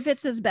see if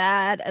it's as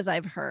bad as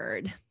I've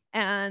heard.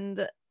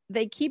 And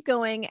they keep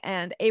going,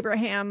 and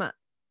Abraham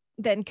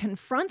then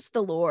confronts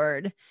the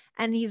Lord,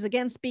 and he's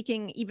again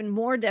speaking even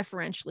more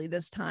deferentially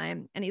this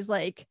time. And he's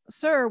like,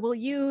 sir, will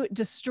you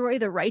destroy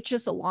the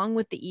righteous along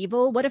with the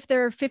evil? What if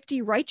there are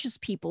 50 righteous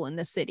people in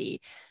the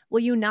city? Will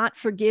you not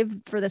forgive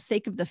for the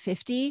sake of the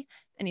 50?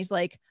 And he's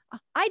like,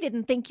 I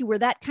didn't think you were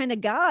that kind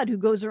of God who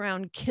goes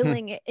around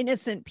killing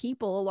innocent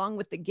people along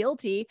with the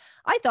guilty.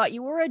 I thought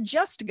you were a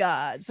just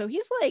God. So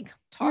he's like, You're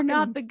talking,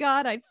 not the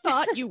God I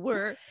thought you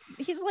were.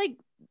 he's like,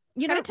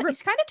 you He's know, kinda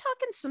he's kind of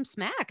talking some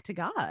smack to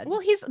God. well,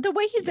 he's the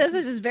way he says Yes.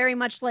 this is very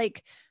much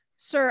like,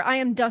 sir, I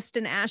am dust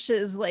and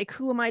ashes. Like,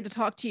 who am I to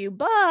talk to you?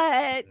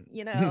 But,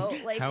 you know,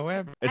 like,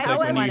 However, it's I like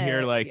don't when wanna- you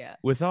hear like yeah.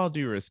 with all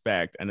due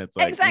respect, and it's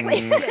like Exactly.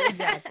 Yeah,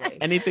 exactly.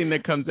 anything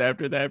that comes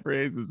after that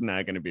phrase is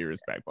not going to be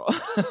respectful.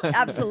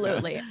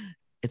 Absolutely.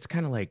 It's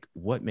kind of like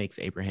what makes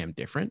Abraham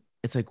different.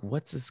 It's like,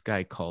 what's this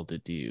guy called to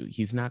do?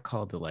 He's not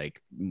called to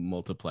like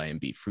multiply and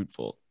be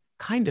fruitful,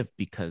 kind of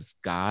because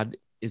God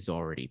is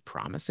already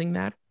promising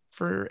that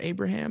for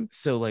Abraham.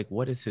 So like,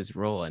 what is his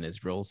role? And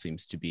his role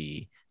seems to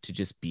be to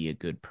just be a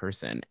good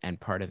person. And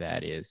part of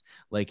that is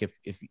like,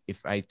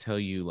 if I tell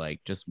you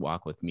like, just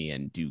walk with me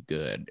and do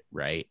good,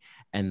 right?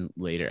 And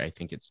later I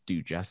think it's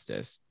do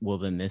justice. Well,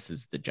 then this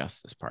is the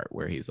justice part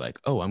where he's like,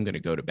 oh, I'm going to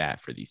go to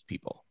bat for these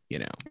people, you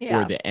know,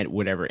 Yeah. or the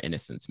whatever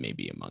innocence may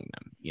be among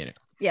them, you know.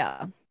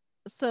 Yeah.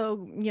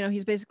 So,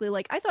 he's basically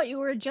like, I thought you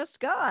were a just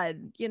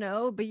God,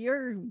 but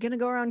you're going to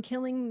go around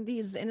killing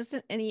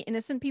any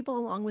innocent people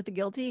along with the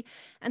guilty.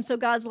 And so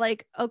God's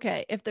like,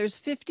 okay, if there's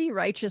 50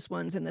 righteous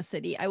ones in the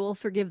city, I will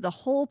forgive the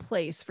whole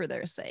place for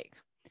their sake.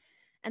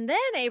 And then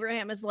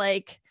Abraham is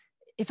like,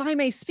 if I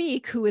may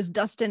speak, who is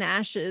dust and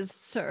ashes,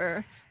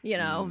 sir,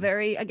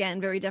 very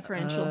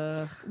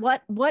deferential.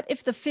 What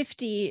if the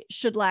 50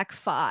 should lack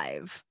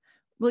 5?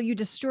 Will you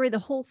destroy the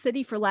whole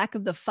city for lack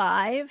of the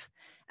 5?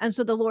 And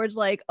so the Lord's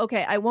like,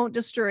 okay, I won't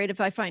destroy it if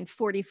I find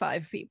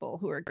 45 people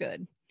who are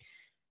good.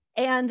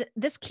 And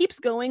this keeps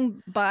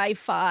going by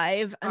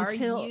 5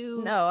 until Are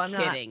you no, I'm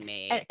kidding not.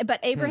 me? But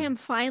Abraham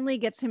finally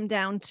gets him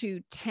down to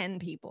 10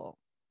 people.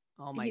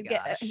 Oh my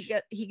gosh.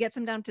 He gets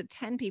him down to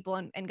 10 people,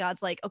 and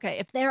God's like, okay,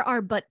 if there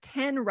are but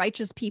 10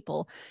 righteous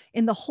people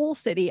in the whole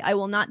city, I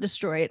will not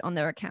destroy it on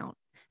their account.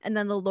 And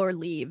then the Lord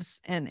leaves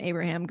and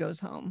Abraham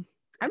goes home.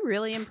 I'm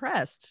really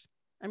impressed.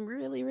 I'm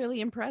really,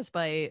 really impressed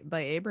by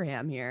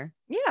Abraham here.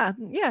 Yeah,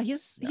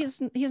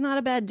 he's not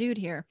a bad dude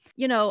here.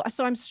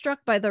 So I'm struck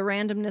by the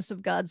randomness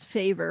of God's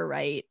favor,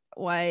 right?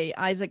 Why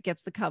Isaac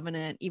gets the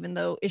covenant, even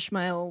though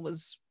Ishmael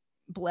was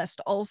blessed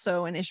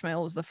also, and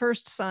Ishmael was the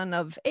first son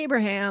of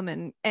Abraham,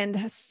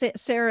 and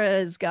Sarah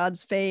is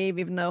God's fave,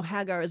 even though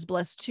Hagar is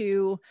blessed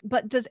too.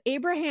 But does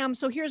Abraham,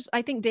 so here's,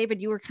 I think,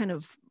 David, you were kind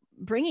of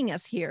bringing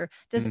us here.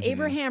 Does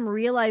Abraham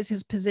realize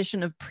his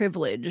position of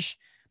privilege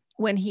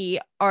when he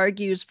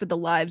argues for the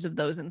lives of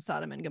those in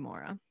Sodom and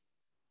Gomorrah?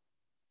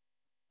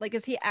 Like,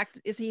 is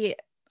he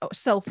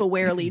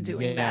self-awarely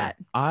doing that?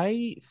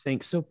 I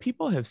think so.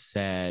 People have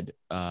said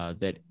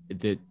that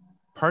the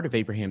part of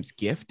Abraham's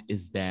gift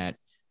is that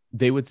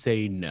they would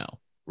say no,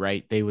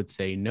 right? They would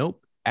say,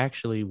 nope,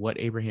 actually what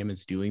Abraham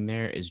is doing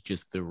there is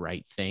just the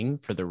right thing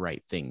for the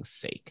right thing's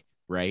sake,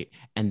 right?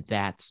 And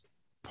that's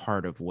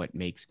part of what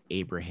makes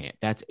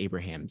that's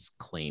Abraham's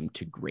claim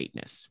to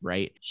greatness,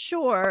 right?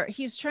 Sure,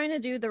 he's trying to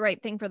do the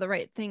right thing for the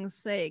right thing's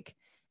sake.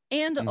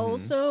 And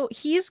also,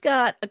 he's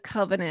got a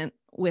covenant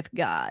with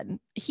God.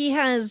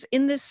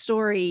 In this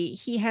story,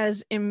 he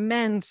has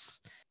immense,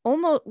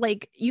 almost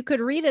like you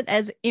could read it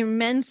as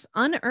immense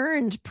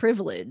unearned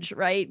privilege,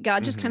 right?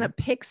 God just kind of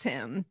picks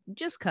him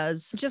just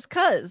cause.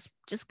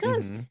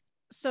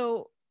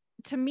 So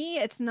to me,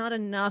 it's not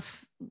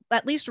enough,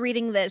 at least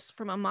reading this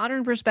from a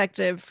modern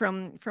perspective,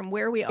 from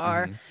where we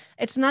are,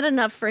 it's not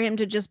enough for him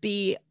to just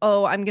be,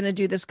 oh, I'm going to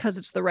do this because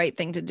it's the right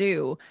thing to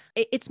do.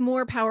 It's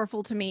more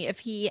powerful to me if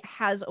he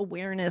has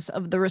awareness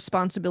of the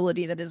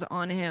responsibility that is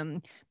on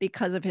him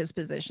because of his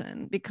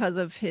position, because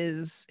of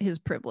his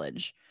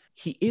privilege.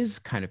 He is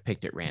kind of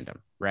picked at random,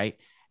 right?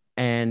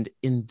 And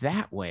in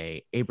that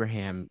way,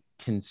 Abraham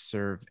can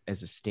serve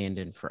as a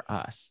stand-in for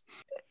us.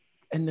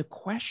 And the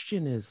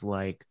question is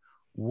like,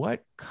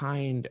 what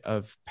kind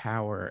of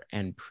power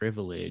and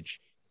privilege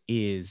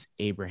is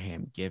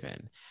Abraham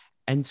given?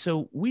 And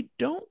so we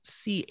don't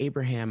see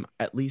Abraham,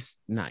 at least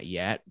not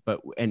yet,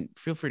 and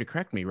feel free to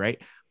correct me, right?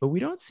 But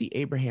we don't see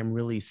Abraham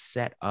really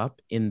set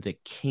up in the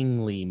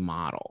kingly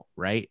model,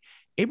 right?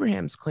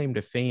 Abraham's claim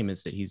to fame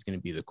is that he's going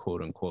to be the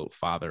quote unquote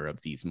father of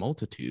these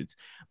multitudes,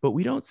 but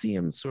we don't see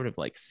him sort of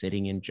like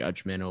sitting in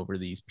judgment over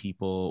these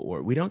people,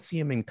 or we don't see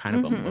him in kind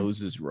of a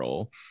Moses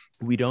role.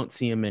 We don't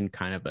see him in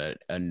kind of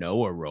a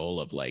Noah role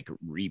of like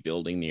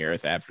rebuilding the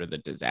earth after the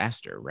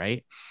disaster,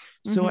 right?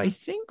 So I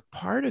think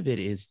part of it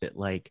is that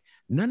like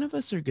none of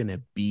us are going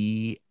to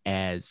be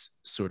as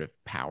sort of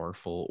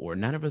powerful, or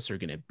none of us are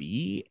going to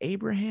be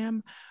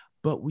Abraham,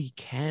 but we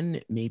can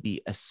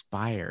maybe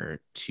aspire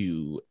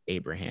to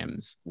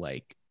Abraham's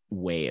like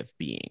way of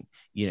being,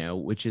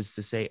 which is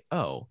to say,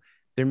 oh,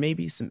 there may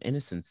be some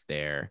innocence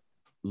there.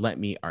 Let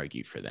me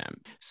argue for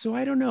them. So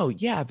I don't know.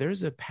 Yeah,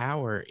 there's a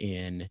power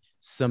in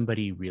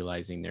somebody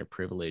realizing their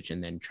privilege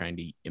and then trying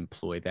to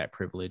employ that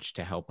privilege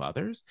to help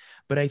others.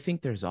 But I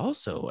think there's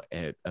also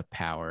a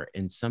power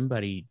in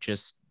somebody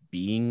just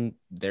being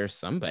their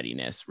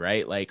somebodyness,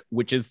 right? Like,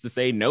 which is to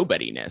say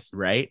nobodyness,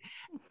 right?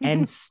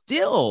 And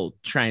still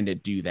trying to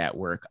do that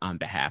work on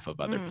behalf of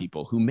other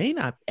people who may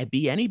not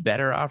be any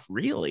better off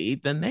really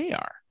than they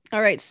are.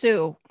 All right,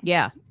 Sue.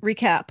 Yeah.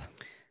 Recap.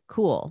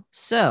 Cool.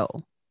 So,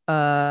 you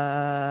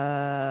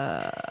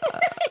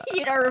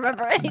don't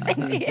remember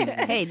anything, do you?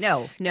 Hey,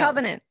 no.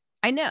 Covenant.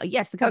 I know.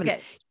 Yes, the covenant.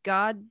 Okay.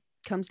 God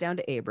comes down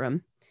to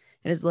Abram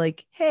and is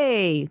like,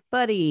 hey,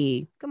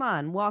 buddy, come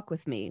on, walk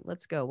with me.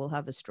 Let's go. We'll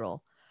have a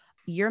stroll.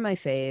 You're my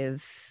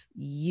fave.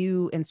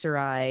 You and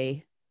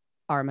Sarai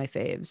are my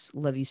faves.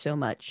 Love you so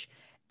much.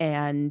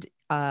 and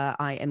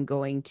I am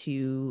going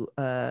to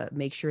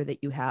make sure that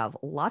you have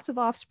lots of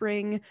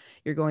offspring.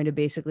 You're going to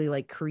basically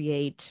like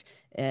create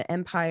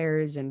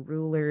empires and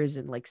rulers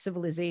and like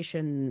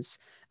civilizations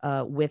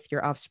with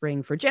your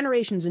offspring for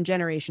generations and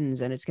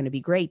generations, and it's going to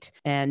be great.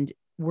 And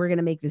we're going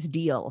to make this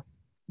deal.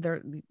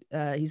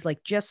 He's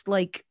like, just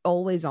like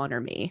always honor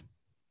me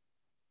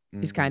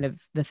is kind of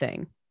the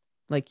thing.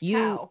 Like you,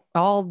 How?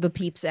 all the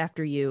peeps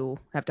after you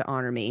have to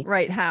honor me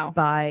Right. How?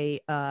 by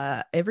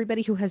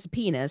everybody who has a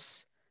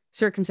penis,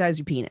 circumcise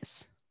your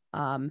penis.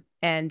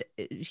 And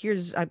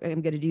here's, I'm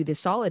going to do this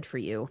solid for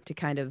you to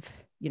kind of,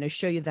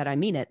 show you that I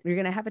mean it. You're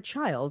going to have a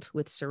child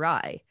with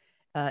Sarai.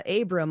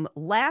 Abram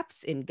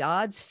laughs in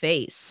God's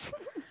face.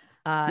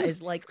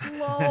 Is like,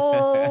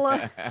 lol,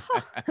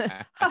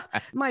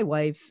 my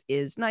wife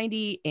is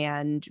 90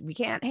 and we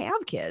can't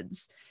have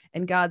kids.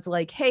 And God's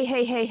like,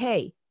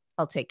 hey,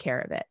 I'll take care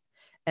of it.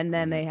 And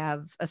then they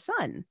have a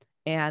son,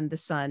 and the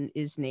son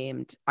is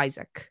named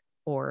Isaac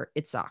or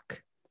Itzhak.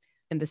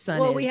 And the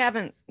son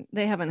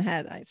they haven't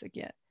had Isaac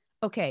yet.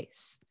 Okay.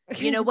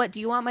 You know what?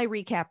 Do you want my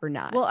recap or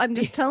not? Well, I'm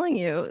just telling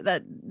you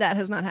that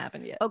has not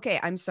happened yet. Okay,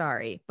 I'm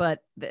sorry,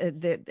 but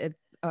oh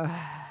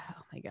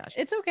my gosh.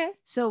 It's okay.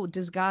 So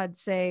does God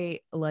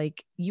say,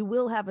 like, you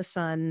will have a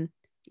son,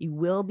 you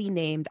will be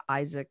named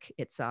Isaac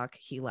Itzhak?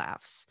 He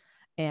laughs,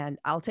 and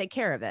I'll take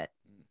care of it.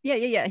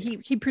 Yeah.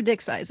 He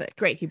predicts Isaac.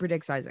 Great. He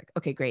predicts Isaac.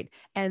 Okay, great.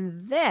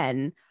 And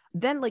then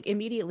like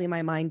immediately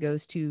my mind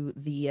goes to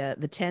the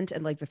tent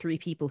and like the three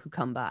people who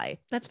come by.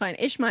 That's fine.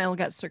 Ishmael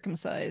got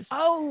circumcised.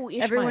 Oh,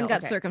 Ishmael. Everyone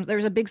got okay. circumcised. There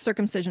was a big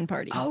circumcision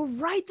party. Oh,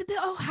 right.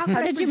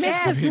 How did you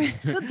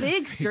miss the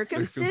big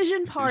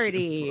circumcision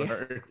party?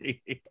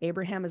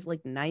 Abraham is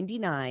like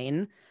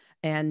 99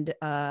 and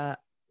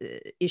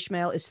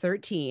Ishmael is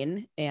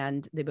 13,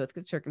 and they both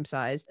get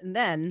circumcised. And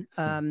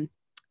then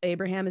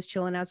Abraham is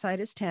chilling outside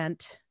his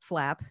tent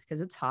flap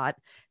because it's hot.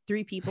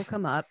 Three people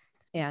come up,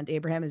 and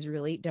Abraham is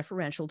really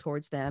deferential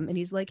towards them. And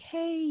he's like,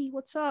 hey,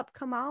 what's up?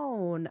 Come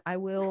on. I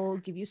will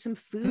give you some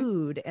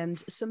food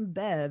and some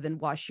bev and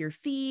wash your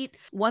feet.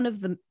 One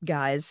of the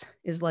guys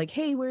is like,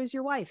 hey, where's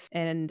your wife?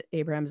 And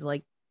Abraham's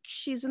like,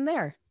 she's in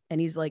there.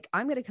 And he's like,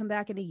 I'm going to come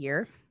back in a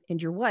year,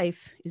 and your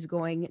wife is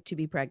going to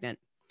be pregnant.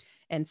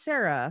 And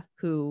Sarah,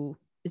 who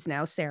is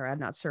now Sarah,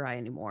 not Sarai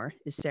anymore,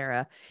 is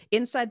Sarah,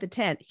 inside the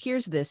tent,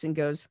 hears this and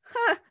goes,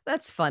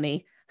 that's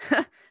funny.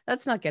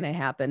 That's not going to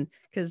happen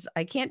because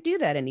I can't do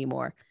that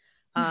anymore.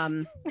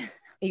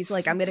 He's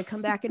like, I'm going to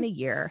come back in a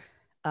year.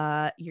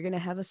 You're going to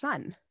have a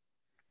son.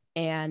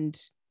 And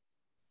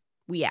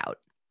we out.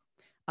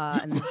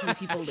 And the three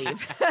people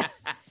leave.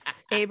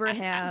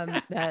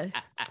 Abraham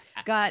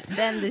got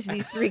then there's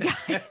these three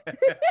guys.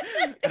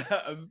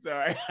 I'm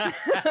sorry.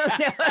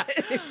 No.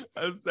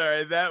 I'm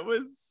sorry. That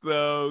was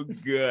so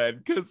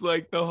good because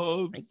like the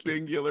whole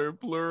singular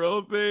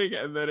plural thing,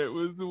 and then it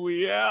was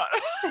we out.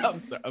 I'm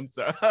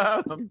sorry.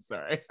 I'm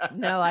sorry.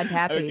 No, I'm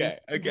happy. Okay.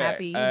 I'm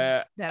happy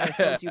that I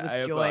filled you with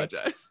I joy.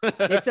 Apologize.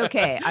 It's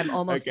okay. I'm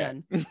almost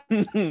done.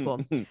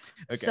 Cool. Okay,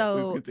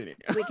 So please continue.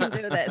 We can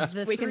do this.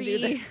 We can do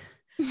this.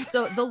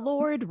 So the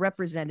Lord,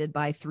 represented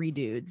by three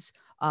dudes,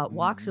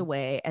 walks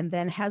away and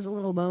then has a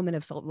little moment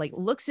of like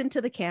looks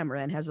into the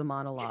camera and has a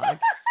monologue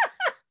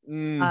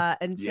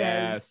and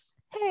says,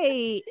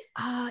 hey,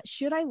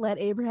 should I let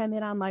Abraham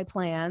in on my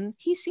plan?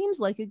 He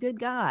seems like a good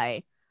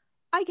guy.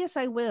 I guess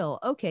I will.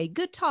 Okay,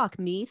 good talk,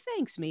 me.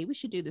 Thanks, me. We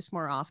should do this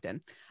more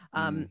often.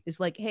 It's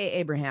like, hey,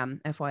 Abraham,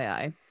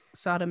 FYI,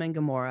 Sodom and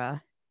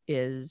Gomorrah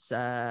is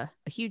a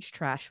huge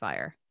trash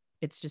fire.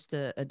 It's just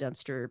a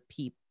dumpster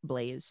peep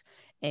blaze,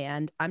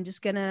 and I'm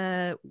just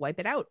gonna wipe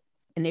it out.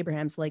 And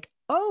Abraham's like,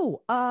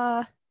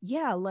 oh,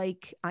 yeah,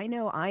 like I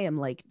know I am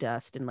like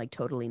dust and like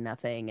totally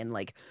nothing, and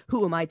like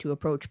who am I to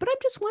approach? But I'm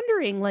just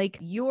wondering, like,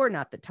 you're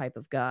not the type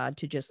of God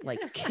to just like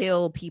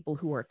kill people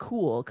who are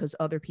cool because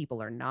other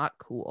people are not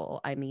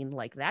cool. I mean,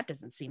 like that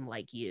doesn't seem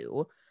like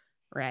you,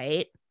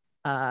 right?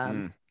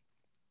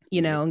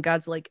 You know, and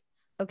God's like,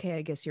 okay,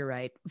 I guess you're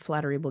right.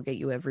 Flattery will get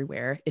you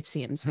everywhere, it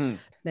seems.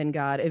 Then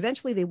God,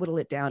 eventually they whittle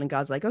it down, and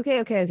God's like,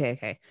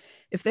 okay.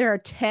 If there are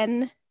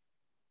 10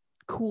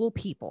 cool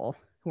people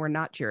who are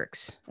not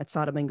jerks at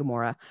Sodom and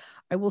Gomorrah,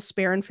 I will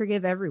spare and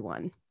forgive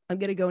everyone. I'm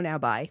going to go now.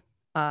 Bye.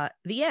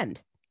 The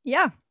end.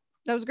 Yeah,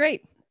 that was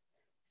great.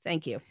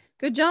 Thank you.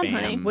 Good job, Bam.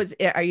 honey.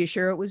 Are you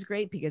sure it was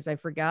great? Because I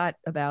forgot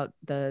about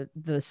the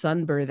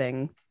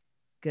sunbirthing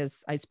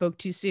because I spoke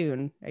too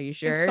soon. Are you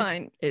sure? It's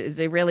fine. Is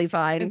it really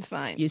fine? It's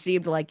fine. You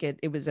seemed like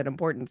it was an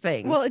important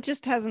thing. Well, it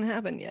just hasn't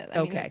happened yet. I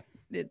mean, okay.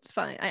 It's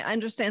fine. I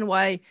understand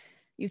why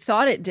you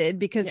thought it did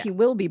because he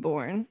will be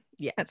born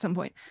at some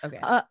point. Okay.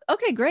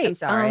 Okay, great. I'm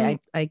sorry.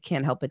 I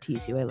can't help but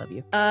tease you. I love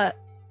you. Oh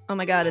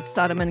my God, it's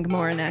Sodom and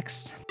Gomorrah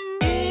next.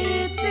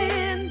 It's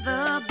in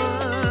the book.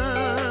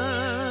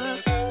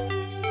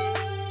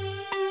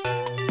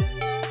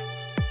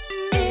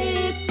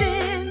 It's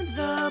in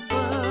the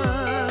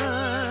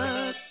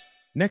book.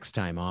 Next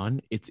time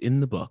on It's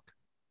in the Book,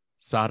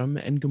 Sodom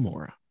and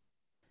Gomorrah.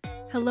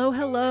 Hello,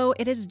 hello.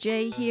 It is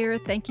Jay here,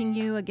 thanking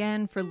you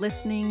again for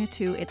listening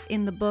to It's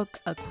in the Book,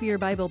 a Queer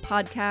Bible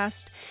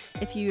podcast.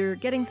 If you're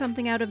getting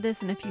something out of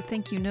this and if you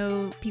think you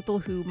know people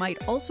who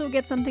might also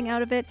get something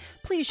out of it,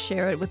 please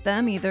share it with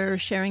them, either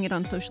sharing it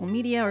on social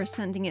media or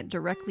sending it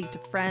directly to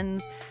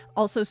friends.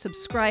 Also,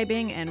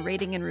 subscribing and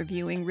rating and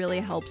reviewing really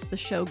helps the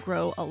show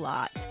grow a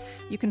lot.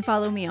 You can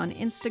follow me on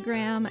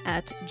Instagram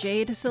at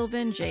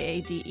JadeSylvan,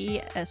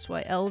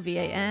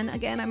 JadeSylvan.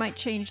 Again, I might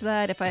change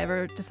that if I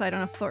ever decide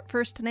on a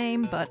first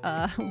name, but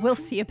we'll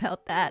see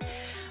about that.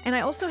 And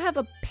I also have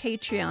a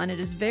Patreon.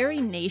 It is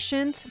very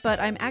nascent, but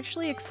I'm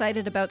actually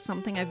excited about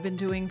something I've been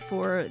doing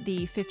for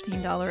the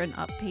 $15 and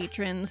up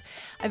patrons.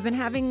 I've been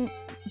having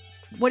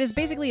what is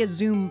basically a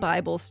Zoom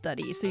Bible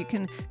study. So you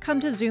can come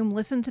to Zoom,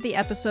 listen to the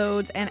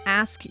episodes, and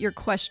ask your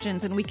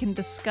questions, and we can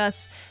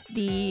discuss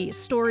the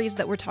stories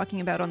that we're talking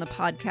about on the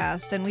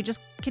podcast, and we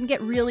just can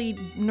get really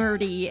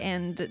nerdy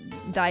and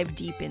dive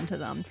deep into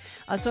them.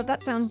 So if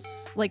that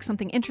sounds like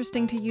something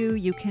interesting to you,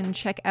 you can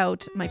check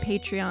out my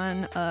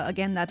Patreon.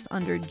 Again, that's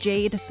under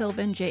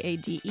JadeSylvan,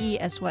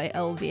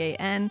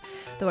 JadeSylvan,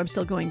 though I'm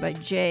still going by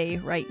Jay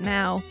right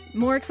now.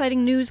 More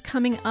exciting news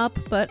coming up,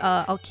 but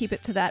I'll keep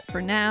it to that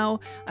for now.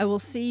 I will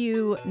see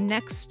you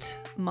next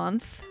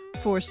month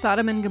for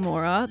Sodom and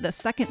Gomorrah, the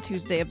second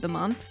Tuesday of the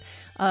month.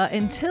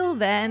 Until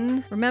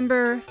then,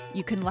 remember,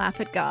 you can laugh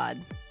at God.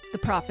 The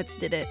prophets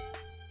did it.